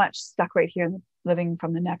so much stuck right here, living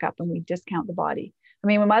from the neck up, and we discount the body. I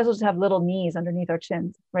mean, we might as well just have little knees underneath our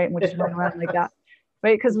chins, right? And we'll just run around like that,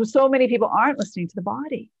 right? Because so many people aren't listening to the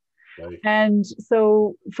body. Right. And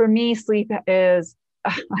so for me, sleep is,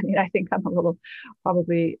 I think I'm a little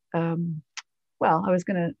probably, I was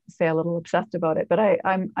going to say a little obsessed about it, but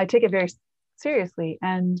I take it very seriously.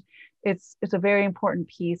 And it's a very important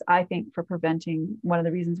piece, I think, for preventing. One of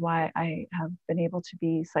the reasons why I have been able to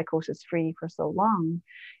be psychosis free for so long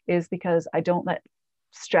is because I don't let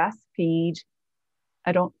stress feed.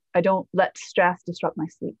 I don't let stress disrupt my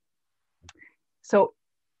sleep. So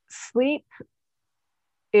sleep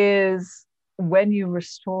is when you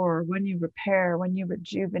restore, when you repair, when you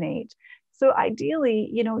rejuvenate. So ideally,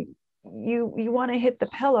 you want to hit the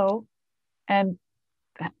pillow and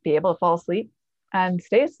be able to fall asleep and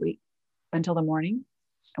stay asleep until the morning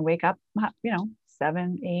and wake up,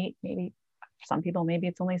 7, 8, maybe for some people, maybe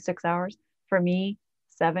it's only 6 hours. For me,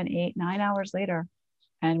 7, 8, 9 hours later,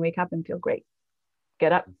 and wake up and feel great.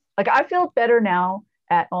 Get up. Like, I feel better now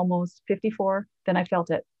at almost 54 than I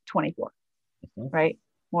felt at 24, right?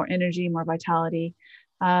 More energy, more vitality.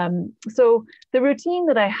 So the routine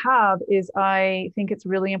that I have is, I think it's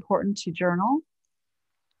really important to journal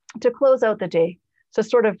to close out the day, to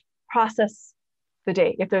sort of process the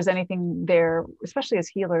day. If there's anything there, especially as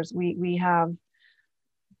healers, we have,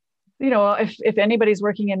 if anybody's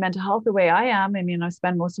working in mental health the way I am, I mean, I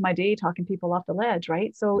spend most of my day talking people off the ledge,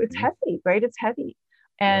 right? So it's heavy, right? It's heavy.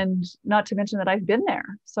 And not to mention that I've been there,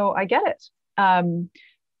 so I get it.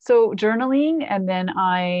 So journaling, and then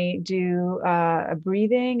I do a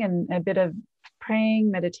breathing and a bit of praying,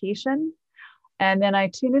 meditation. And then I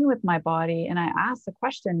tune in with my body and I ask the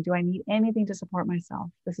question, do I need anything to support myself?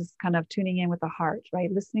 This is kind of tuning in with the heart,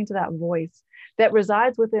 right? Listening to that voice that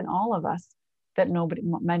resides within all of us that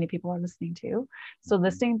many people are listening to. So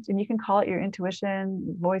listening, and you can call it your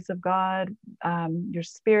intuition, voice of God, your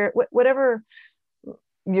spirit, whatever,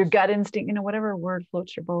 your gut instinct, whatever word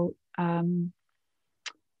floats your boat.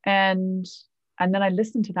 And then I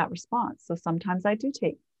listen to that response. So sometimes I do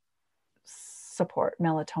take support,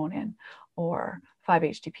 melatonin or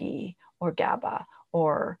 5-HTP or GABA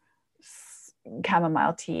or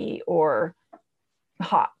chamomile tea or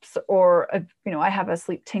hops, or I have a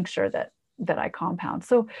sleep tincture that I compound.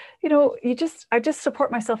 So I just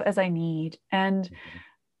support myself as I need, and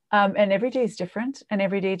every day is different, and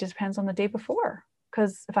every day just depends on the day before.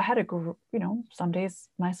 Because if I had some days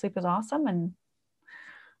my sleep is awesome, and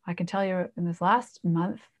I can tell you in this last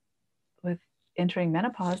month with entering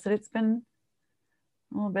menopause that it's been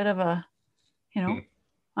a little bit of a,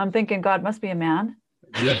 I'm thinking God must be a man.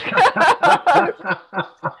 Yeah.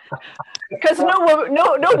 Because no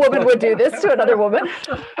woman would do this to another woman.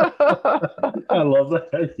 I love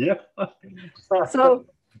that. Yeah. So,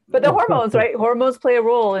 but the hormones, right? Hormones play a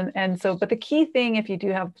role. And so, but the key thing, if you do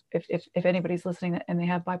have, if anybody's listening and they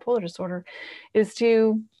have bipolar disorder, is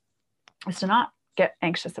to not get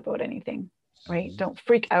anxious about anything, right? Don't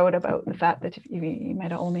freak out about the fact that you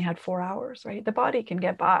might have only had 4 hours, right? The body can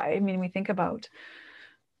get by. I mean, we think about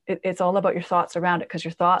it, it's all about your thoughts around it, because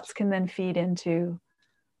your thoughts can then feed into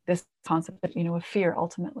this concept of, of fear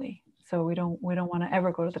ultimately. So we don't want to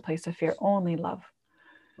ever go to the place of fear, only love.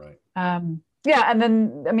 Right. Yeah. And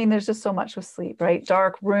then, I mean, there's just so much with sleep, right?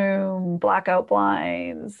 Dark room, blackout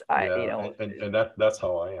blinds. And that's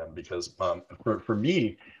how I am, because for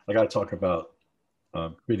me, like I talk about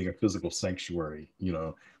creating a physical sanctuary.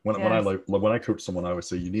 When I coach someone, I would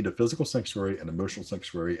say you need a physical sanctuary, an emotional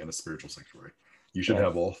sanctuary, and a spiritual sanctuary. You should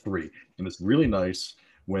have all three. And it's really nice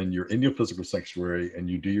when you're in your physical sanctuary and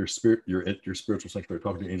you do your spiritual sanctuary,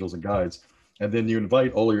 talking to angels and guides, and then you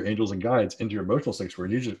invite all your angels and guides into your emotional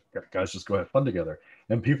sanctuary, and you guys just go have fun together.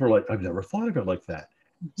 And people are like, I've never thought of it like that.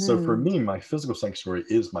 Mm-hmm. So for me, my physical sanctuary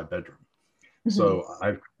is my bedroom. Mm-hmm. So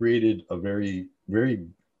I've created a very, very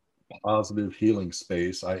positive healing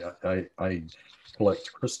space. I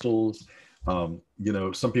collect crystals. Some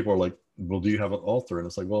people are like, well, do you have an altar? And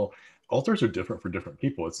it's like, well, altars are different for different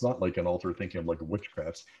people. It's not like an altar thinking of like a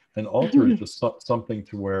witchcraft. An altar is just something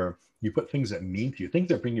to where you put things that mean to you, things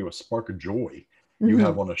that bring you a spark of joy. You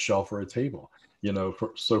have on a shelf or a table.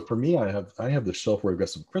 So for me, I have the shelf where I've got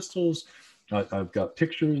some crystals. I've got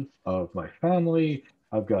pictures of my family.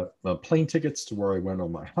 I've got plane tickets to where I went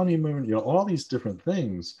on my honeymoon. All these different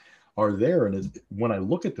things are there, and when I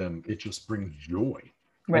look at them, it just brings joy.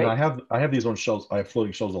 Right. And I have these on shelves. I have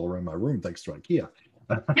floating shelves all around my room thanks to IKEA.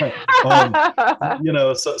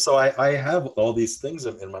 So I have all these things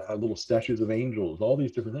in my little statues of angels, all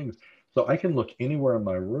these different things. So I can look anywhere in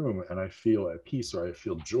my room and I feel at peace, or I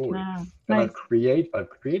feel joy. And nice. I've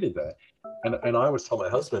created that. And I always tell my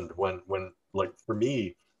husband, when like for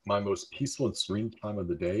me, my most peaceful and serene time of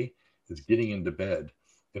the day is getting into bed.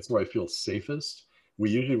 It's where I feel safest. We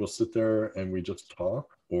usually will sit there and we just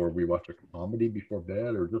talk, or we watch a comedy before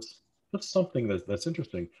bed, or just something that's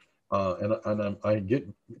interesting.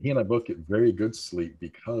 He and I both get very good sleep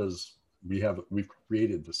because we've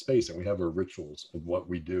created the space and we have our rituals of what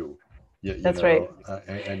we do. That's right.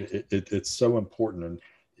 And it's so important. And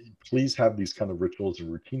please have these kind of rituals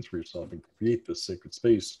and routines for yourself and create this sacred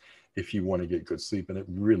space if you want to get good sleep. And it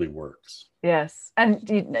really works. Yes. And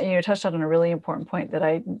you touched on a really important point that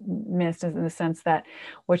I missed, in the sense that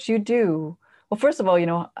what you do, well, first of all,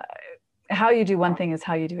 how you do one thing is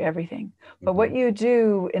how you do everything. But what you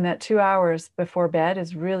do in that 2 hours before bed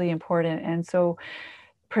is really important. And so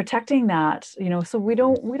protecting that, so we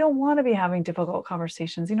don't want to be having difficult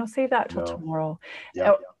conversations, save that till tomorrow.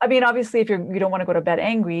 Yeah. I mean, obviously if you don't want to go to bed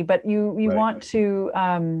angry, but you right. want to,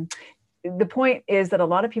 the point is that a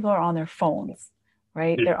lot of people are on their phones,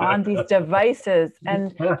 right? They're on these devices,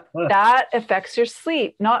 and that affects your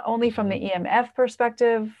sleep, not only from the EMF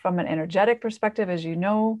perspective, from an energetic perspective, as you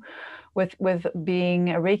know, with being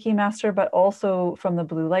a Reiki master, but also from the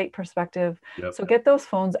blue light perspective. Yep. So get those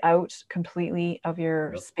phones out completely of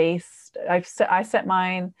your Yep. space. I set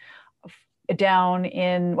mine down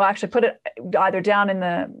in, well, actually put it either down in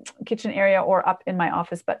the kitchen area or up in my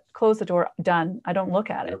office, but close the door, done. I don't look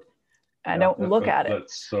at it. Yep. I Yeah, don't look at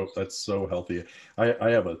it. that's so healthy. I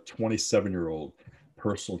have a 27-year-old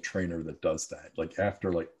personal trainer that does that. Like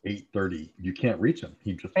after like 8:30, you can't reach him.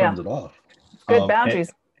 He just Yeah. turns it off. Good Um,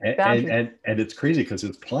 boundaries. Boundaries. and it's crazy because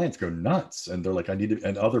his clients go nuts and they're like, I need to,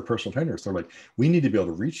 and other personal trainers, they're like, we need to be able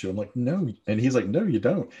to reach you. I'm like, no. And he's like, no, you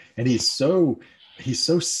don't. And he's so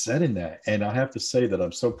set in that. And I have to say that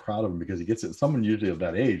I'm so proud of him because he gets it. Someone usually of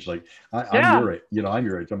that age, like I'm Yeah. your age, I'm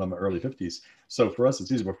your age, I'm in my early 50s. So for us,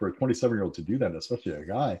 it's easy, but for a 27-year-old to do that, especially a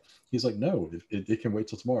guy, he's like, no, it can wait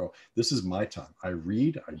till tomorrow. This is my time. I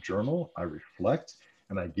read, I journal, I reflect,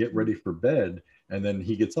 and I get ready for bed. And then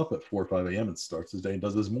he gets up at 4 or 5 a.m. and starts his day and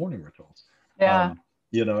does his morning rituals. Yeah.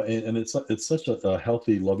 And it's such a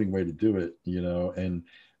healthy, loving way to do it, And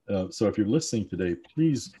so if you're listening today,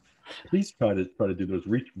 please try to do those.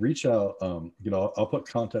 Reach out. I'll put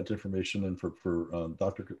contact information in for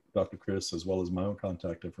Dr. Chris, as well as my own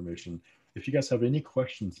contact information. If you guys have any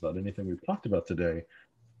questions about anything we've talked about today,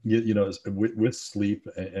 with sleep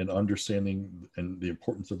and understanding and the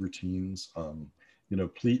importance of routines,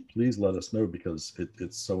 please let us know, because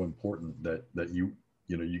it's so important that you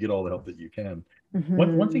get all the help that you can.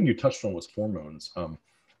 One thing you touched on was hormones.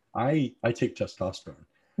 I take testosterone.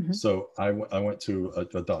 So I went to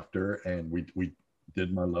a doctor, and we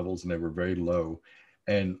did my levels, and they were very low.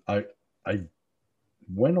 And I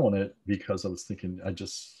went on it because I was thinking,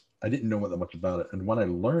 I didn't know that much about it. And when I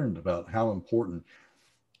learned about how important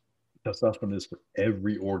testosterone is for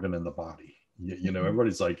every organ in the body,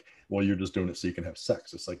 everybody's like, well, you're just doing it so you can have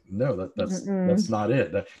sex. It's like, no, that's not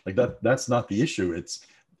it. That's not the issue. It's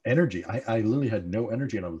energy. I literally had no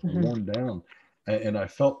energy, and I was worn down, and I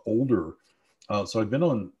felt older. So I've been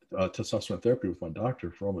on testosterone therapy with my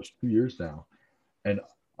doctor for almost 2 years now, and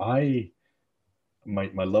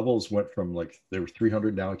my levels went from, like, they were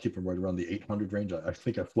 300. Now I keep them right around the 800 range. I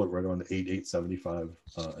think I float right around the 875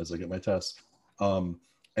 as I get my tests.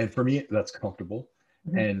 And for me, that's comfortable.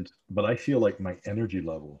 But I feel like my energy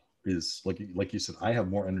level is like you said, I have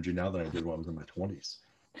more energy now than I did when I was in my 20s.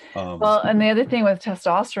 Well, and the other thing with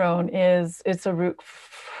testosterone is it's a root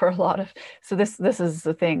for a lot of, so this is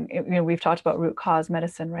the thing, we've talked about root cause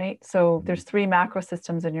medicine, right? So there's 3 macro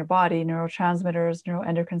systems in your body: neurotransmitters,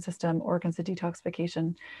 neuroendocrine system, organs of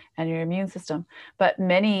detoxification, and your immune system. But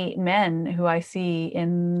many men who I see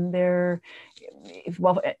in their,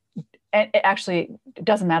 well, and actually it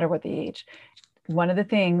doesn't matter what the age, one of the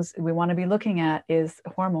things we want to be looking at is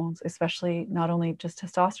hormones, especially not only just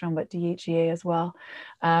testosterone, but DHEA as well.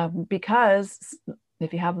 Because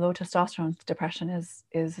if you have low testosterone, depression is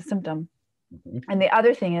a symptom. And the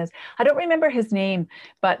other thing is, I don't remember his name,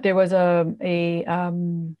 but there was a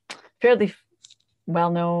fairly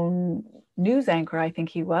well-known news anchor, I think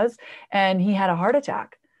he was, and he had a heart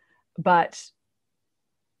attack, but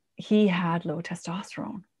he had low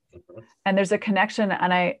testosterone. And there's a connection,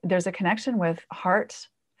 there's a connection with heart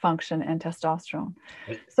function and testosterone.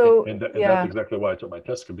 So that's exactly why I took my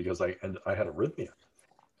test, because I had arrhythmia,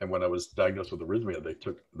 and when I was diagnosed with arrhythmia, they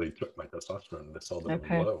took my testosterone, and they saw that it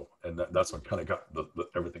was low, and that's what kind of got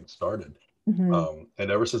everything started. And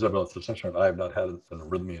ever since I've been on testosterone, I have not had an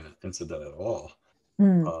arrhythmia incident at all.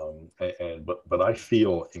 But I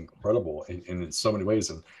feel incredible in so many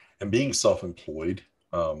ways, and being self-employed,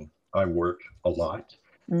 I work a lot.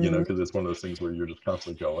 Because it's one of those things where you're just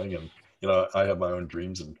constantly going, and I have my own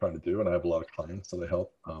dreams and trying to do, and I have a lot of clients that I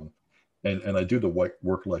help, and I do the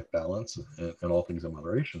work-life balance and all things in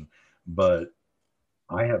moderation. But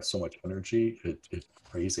I have so much energy, it's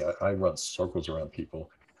crazy. I run circles around people,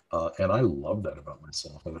 and I love that about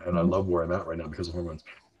myself, and I love where I'm at right now because of hormones.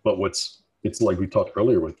 But it's like we talked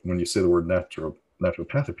earlier, with when you say the word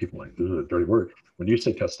naturopathic, people are like, this is a dirty word. When you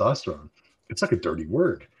say testosterone, it's like a dirty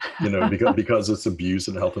word, because it's abused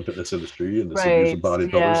in the health and fitness industry, and it's abused in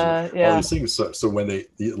bodybuilders and all these things. So when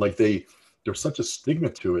there's such a stigma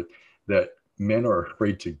to it that men are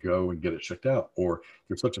afraid to go and get it checked out, or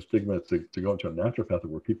there's such a stigma to go into a naturopathic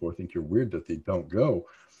where people think you're weird that they don't go.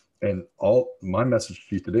 And all my message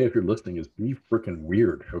to you today, if you're listening, is be freaking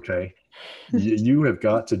weird. Okay. You have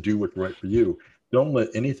got to do what's right for you. Don't let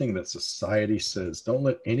anything that society says, don't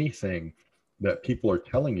let anything that people are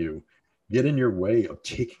telling you get in your way of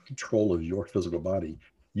taking control of your physical body.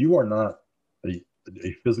 You are not a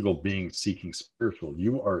physical being seeking spiritual.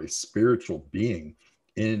 You are a spiritual being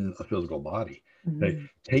in a physical body. Okay, Mhm.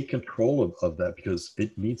 take control of that, because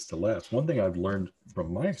it needs to last. One thing I've learned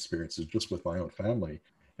from my experiences just with my own family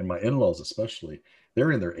and my in-laws especially,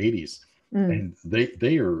 they're in their 80s, Mm. and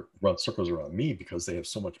they are run circles around me because they have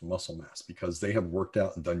so much muscle mass, because they have worked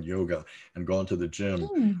out and done yoga and gone to the gym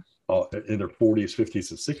Mm. in their 40s, 50s,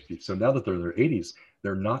 and 60s. So now that they're in their 80s,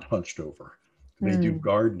 they're not hunched over. They do Mm.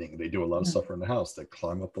 gardening. They do a lot of Mm. stuff around the house. They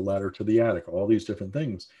climb up the ladder to the attic, all these different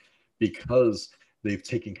things, because they've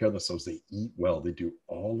taken care of themselves. They eat well. They do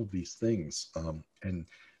all of these things. And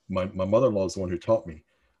my mother-in-law is the one who taught me,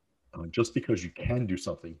 just because you can do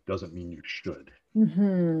something doesn't mean you should. So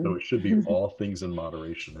Mhm. it should be all things in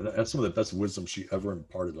moderation. And that's some of the best wisdom she ever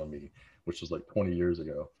imparted on me, which was like 20 years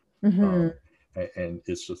ago. Mhm. Um, and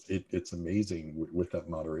it's just, it's amazing with that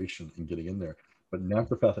moderation and getting in there. But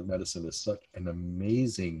naturopathic medicine is such an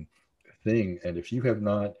amazing thing. And if you have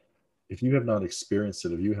not experienced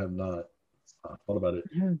it, if you have not thought about it,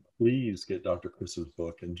 Mhm. please get Dr. Chris's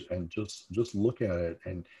book and just look at it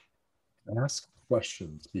and ask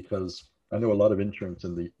questions, because I know a lot of insurance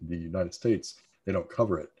in the United States, they don't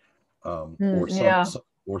cover it, or Mm. Yeah.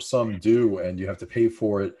 or some do, and you have to pay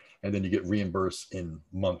for it, and then you get reimbursed in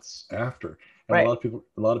months after. And Right. a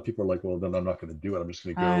lot of people are like, well, then I'm not going to do it. I'm just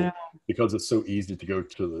going to I know. go, because it's so easy to go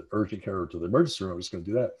to the urgent care or to the emergency room. I'm just going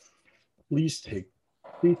to do that. Please take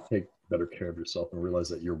please take better care of yourself and realize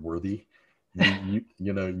that you're worthy.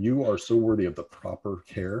 You are so worthy of the proper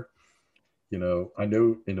care. I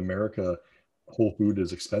know in America, whole food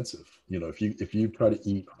is expensive. If you try to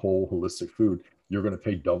eat whole holistic food, you're going to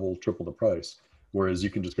pay double, triple the price. Whereas you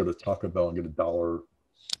can just go to Taco Bell and get $1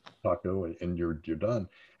 taco, and you're done.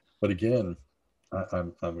 But again,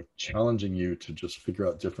 I'm challenging you to just figure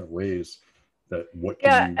out different ways that what can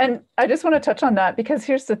Yeah, you. and I just want to touch on that because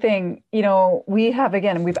here's the thing, we've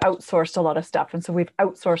outsourced a lot of stuff, and so we've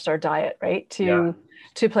outsourced our diet, right, Yeah.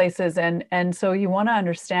 to places, and so you want to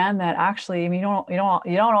understand that actually, I mean, you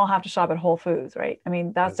don't all have to shop at Whole Foods, right? I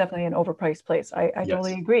mean, that's Right. definitely an overpriced place. I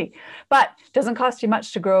totally Yes. agree, but it doesn't cost you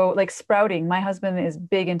much to grow, like sprouting. My husband is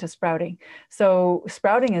big into sprouting, so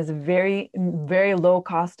sprouting is very, very low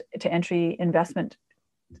cost to entry investment,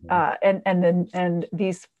 Mhm. and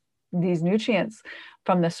these nutrients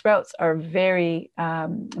from the sprouts are very, They're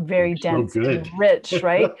very so dense and good. rich,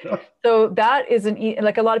 right? So that isn't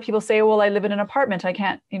like a lot of people say, well, I live in an apartment, I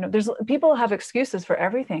can't, there's people have excuses for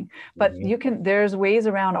everything, but Mhm. there's ways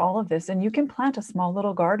around all of this, and you can plant a small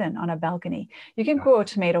little garden on a balcony. You can Yeah. grow a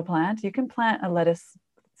tomato plant, you can plant a lettuce.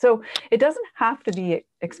 So it doesn't have to be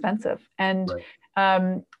expensive. And Right.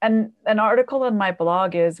 and an article on my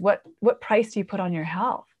blog is what price do you put on your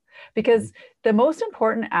health? Mhm. Because the most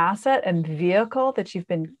important asset and vehicle that you've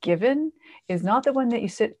been given is not the one that you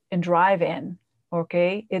sit and drive in,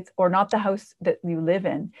 okay? It's or not the house that you live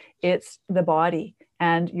in. It's the body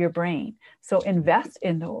and your brain. So invest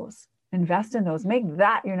in those. Invest in those. Make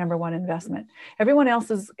that your number one investment. Everyone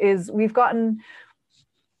else is we've gotten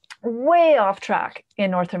way off track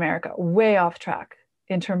in North America, way off track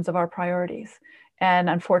in terms of our priorities.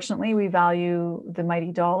 And unfortunately, we value the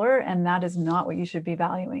mighty dollar, and that is not what you should be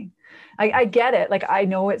valuing. I get it. Like, I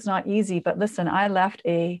know it's not easy, but listen, I left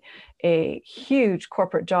a huge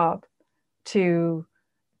corporate job to,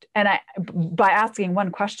 and by asking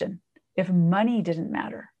one question: if money didn't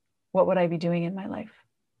matter, what would I be doing in my life?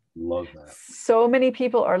 Love that. So many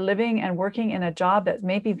people are living and working in a job that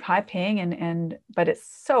may be high paying, but it's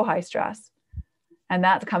so high stress, and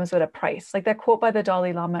that comes with a price. Like that quote by the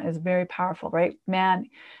Dalai Lama is very powerful, right? Man,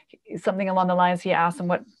 something along the lines, he asked him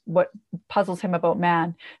what puzzles him about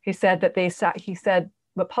man. He said he said,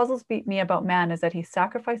 what puzzles me about man is that he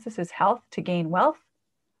sacrifices his health to gain wealth,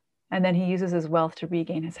 and then he uses his wealth to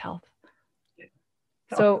regain his health.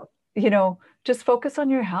 So, just focus on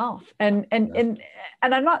your health. And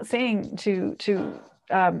I'm not saying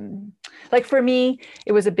like for me,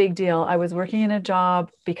 it was a big deal. I was working in a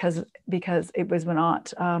job because it was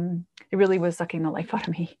not, it really was sucking the life out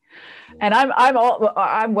of me. And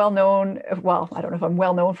I'm well known. Well, I don't know if I'm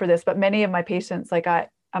well known for this, but many of my patients, like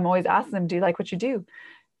I'm always asking them, do you like what you do?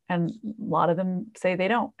 And a lot of them say they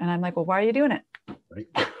don't. And I'm like, well, why are you doing it? Right.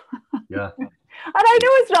 Yeah. And I know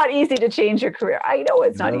it's not easy to change your career. I know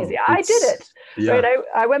it's not easy. No, I did it, right? yeah.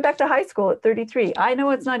 I went back to high school at 33. I know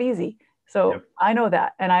it's not easy. So Yep. I know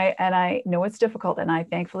that. And I know it's difficult. And I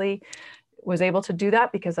thankfully was able to do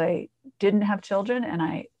that because I didn't have children,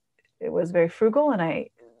 and it was very frugal, and I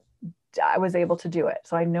was able to do it.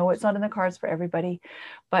 So I know it's not in the cards for everybody,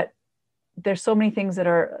 but there's so many things that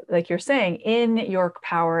are, like you're saying, in your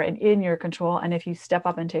power and in your control. And if you step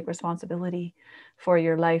up and take responsibility for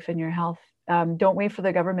your life and your health, don't wait for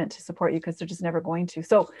the government to support you, because they're just never going to.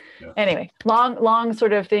 So Yeah. anyway, long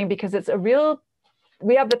sort of thing, because it's a real,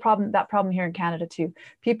 we have that problem here in Canada too.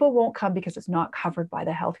 People won't come because it's not covered by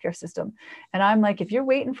the healthcare system. And I'm like, if you're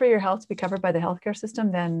waiting for your health to be covered by the healthcare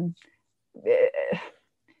system, then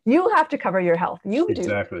you have to cover your health. You do.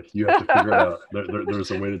 Exactly. You have to figure it out. There's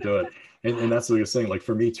a way to do it. And that's what I was saying. Like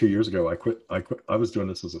for me, 2 years ago, I quit. I was doing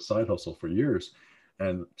this as a side hustle for years.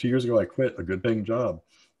 And 2 years ago, I quit a good paying job.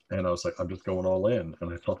 And I was like, I'm just going all in.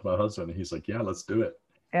 And I talked to my husband, and he's like, yeah, let's do it.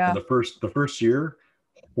 Yeah. And the first year,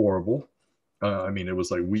 horrible. I mean, it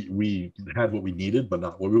was like we had what we needed, but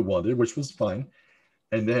not what we wanted, which was fine.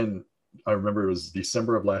 And then I remember it was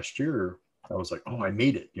December of last year. I was like, oh, I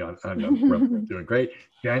made it. You know, I'm doing great.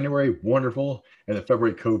 January, wonderful. And then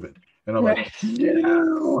February, COVID. And I'm like,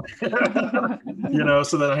 no. You know,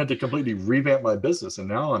 so then I had to completely revamp my business. And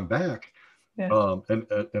now I'm back. Yeah.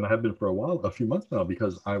 And I have been for a while, a few months now,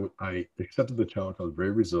 because I accepted the challenge. I was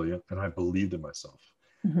very resilient, and I believed in myself.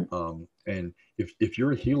 Mm-hmm. And if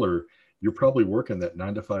you're a healer, you're probably working that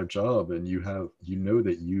 9-to-5 job, and you know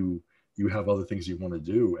that you have other things you want to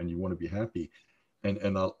do, and you want to be happy.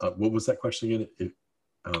 And what was that question again?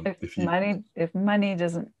 If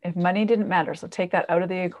money didn't matter, so take that out of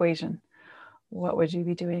the equation, what would you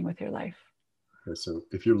be doing with your life? Okay, so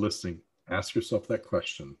if you're listening, ask yourself that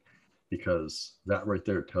question, because that right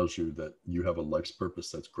there tells you that you have a life's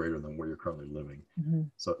purpose that's greater than where you're currently living. Mm-hmm.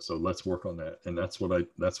 So let's work on that. And that's what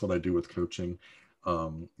I do with coaching.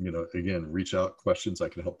 You know, again, reach out, questions. I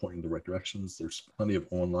can help point you in the right directions. There's plenty of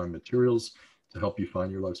online materials to help you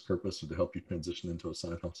find your life's purpose and to help you transition into a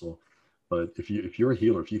side hustle. But if you're a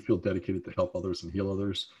healer, if you feel dedicated to help others and heal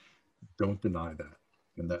others, don't deny that.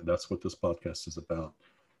 And that's what this podcast is about.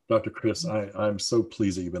 Dr. Chris, I'm so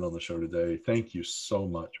pleased that you've been on the show today. Thank you so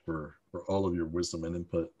much for all of your wisdom and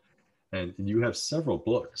input. And you have several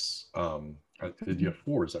books. You have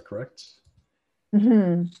 4, is that correct?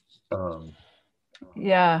 Mm-hmm.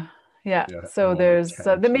 Yeah. So there's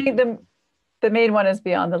the main one is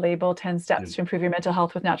Beyond the Label, 10 Steps to Improve Your Mental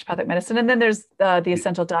Health with Naturopathic Medicine. And then there's the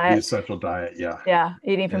Essential Diet. The Essential Diet, yeah. Yeah,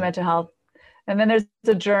 Eating for Mental Health. And then there's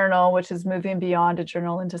the journal, which is Moving Beyond a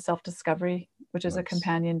Journal into Self-Discovery, which is a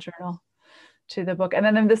companion journal to the book. And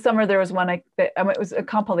then in the summer, there was one, it was a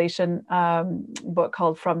compilation book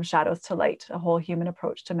called From Shadows to Light, A Whole Human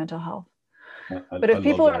Approach to Mental Health. But if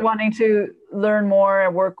people are wanting to learn more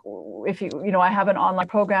and work, I have an online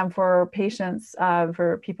program for patients,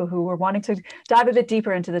 for people who are wanting to dive a bit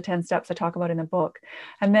deeper into the 10 steps I talk about in the book.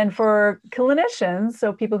 And then for clinicians,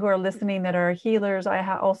 so people who are listening that are healers,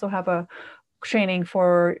 I also have a training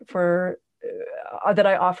for that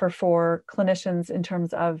I offer for clinicians in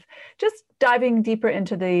terms of just diving deeper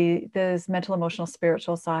into this mental, emotional,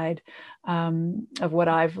 spiritual side of what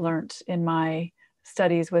I've learned in my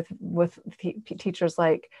studies with teachers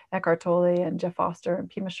like Eckhart Tolle and Jeff Foster and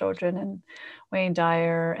Pema Chodron and Wayne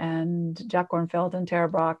Dyer and Jack Kornfield and Tara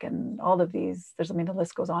Brach and all of these. The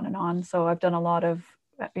list goes on and on. So I've done a lot of,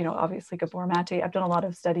 obviously Gabor Mate. I've done a lot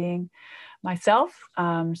of studying myself.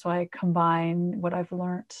 So I combine what I've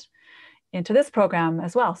learned into this program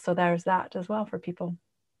as well. So there's that as well for people.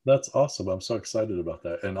 That's awesome. I'm so excited about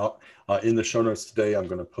that. And in the show notes today, I'm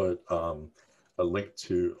going to put a link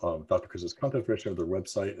to Dr. Chris's content information of their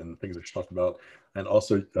website and things that she talked about. And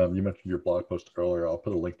also, you mentioned your blog post earlier. I'll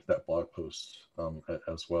put a link to that blog post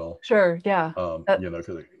as well. Sure, yeah.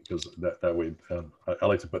 Because that way, I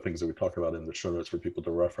like to put things that we talk about in the show notes for people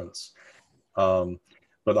to reference.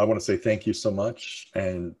 But I want to say thank you so much.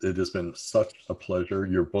 And it has been such a pleasure.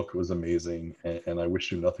 Your book was amazing. And I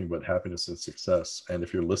wish you nothing but happiness and success. And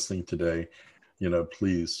if you're listening today,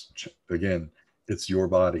 please, again, it's your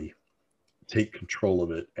body. Take control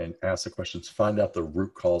of it and ask the questions. Find out the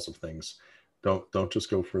root cause of things. Don't just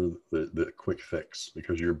go for the quick fix,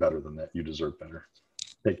 because you're better than that. You deserve better.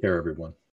 Take care, everyone.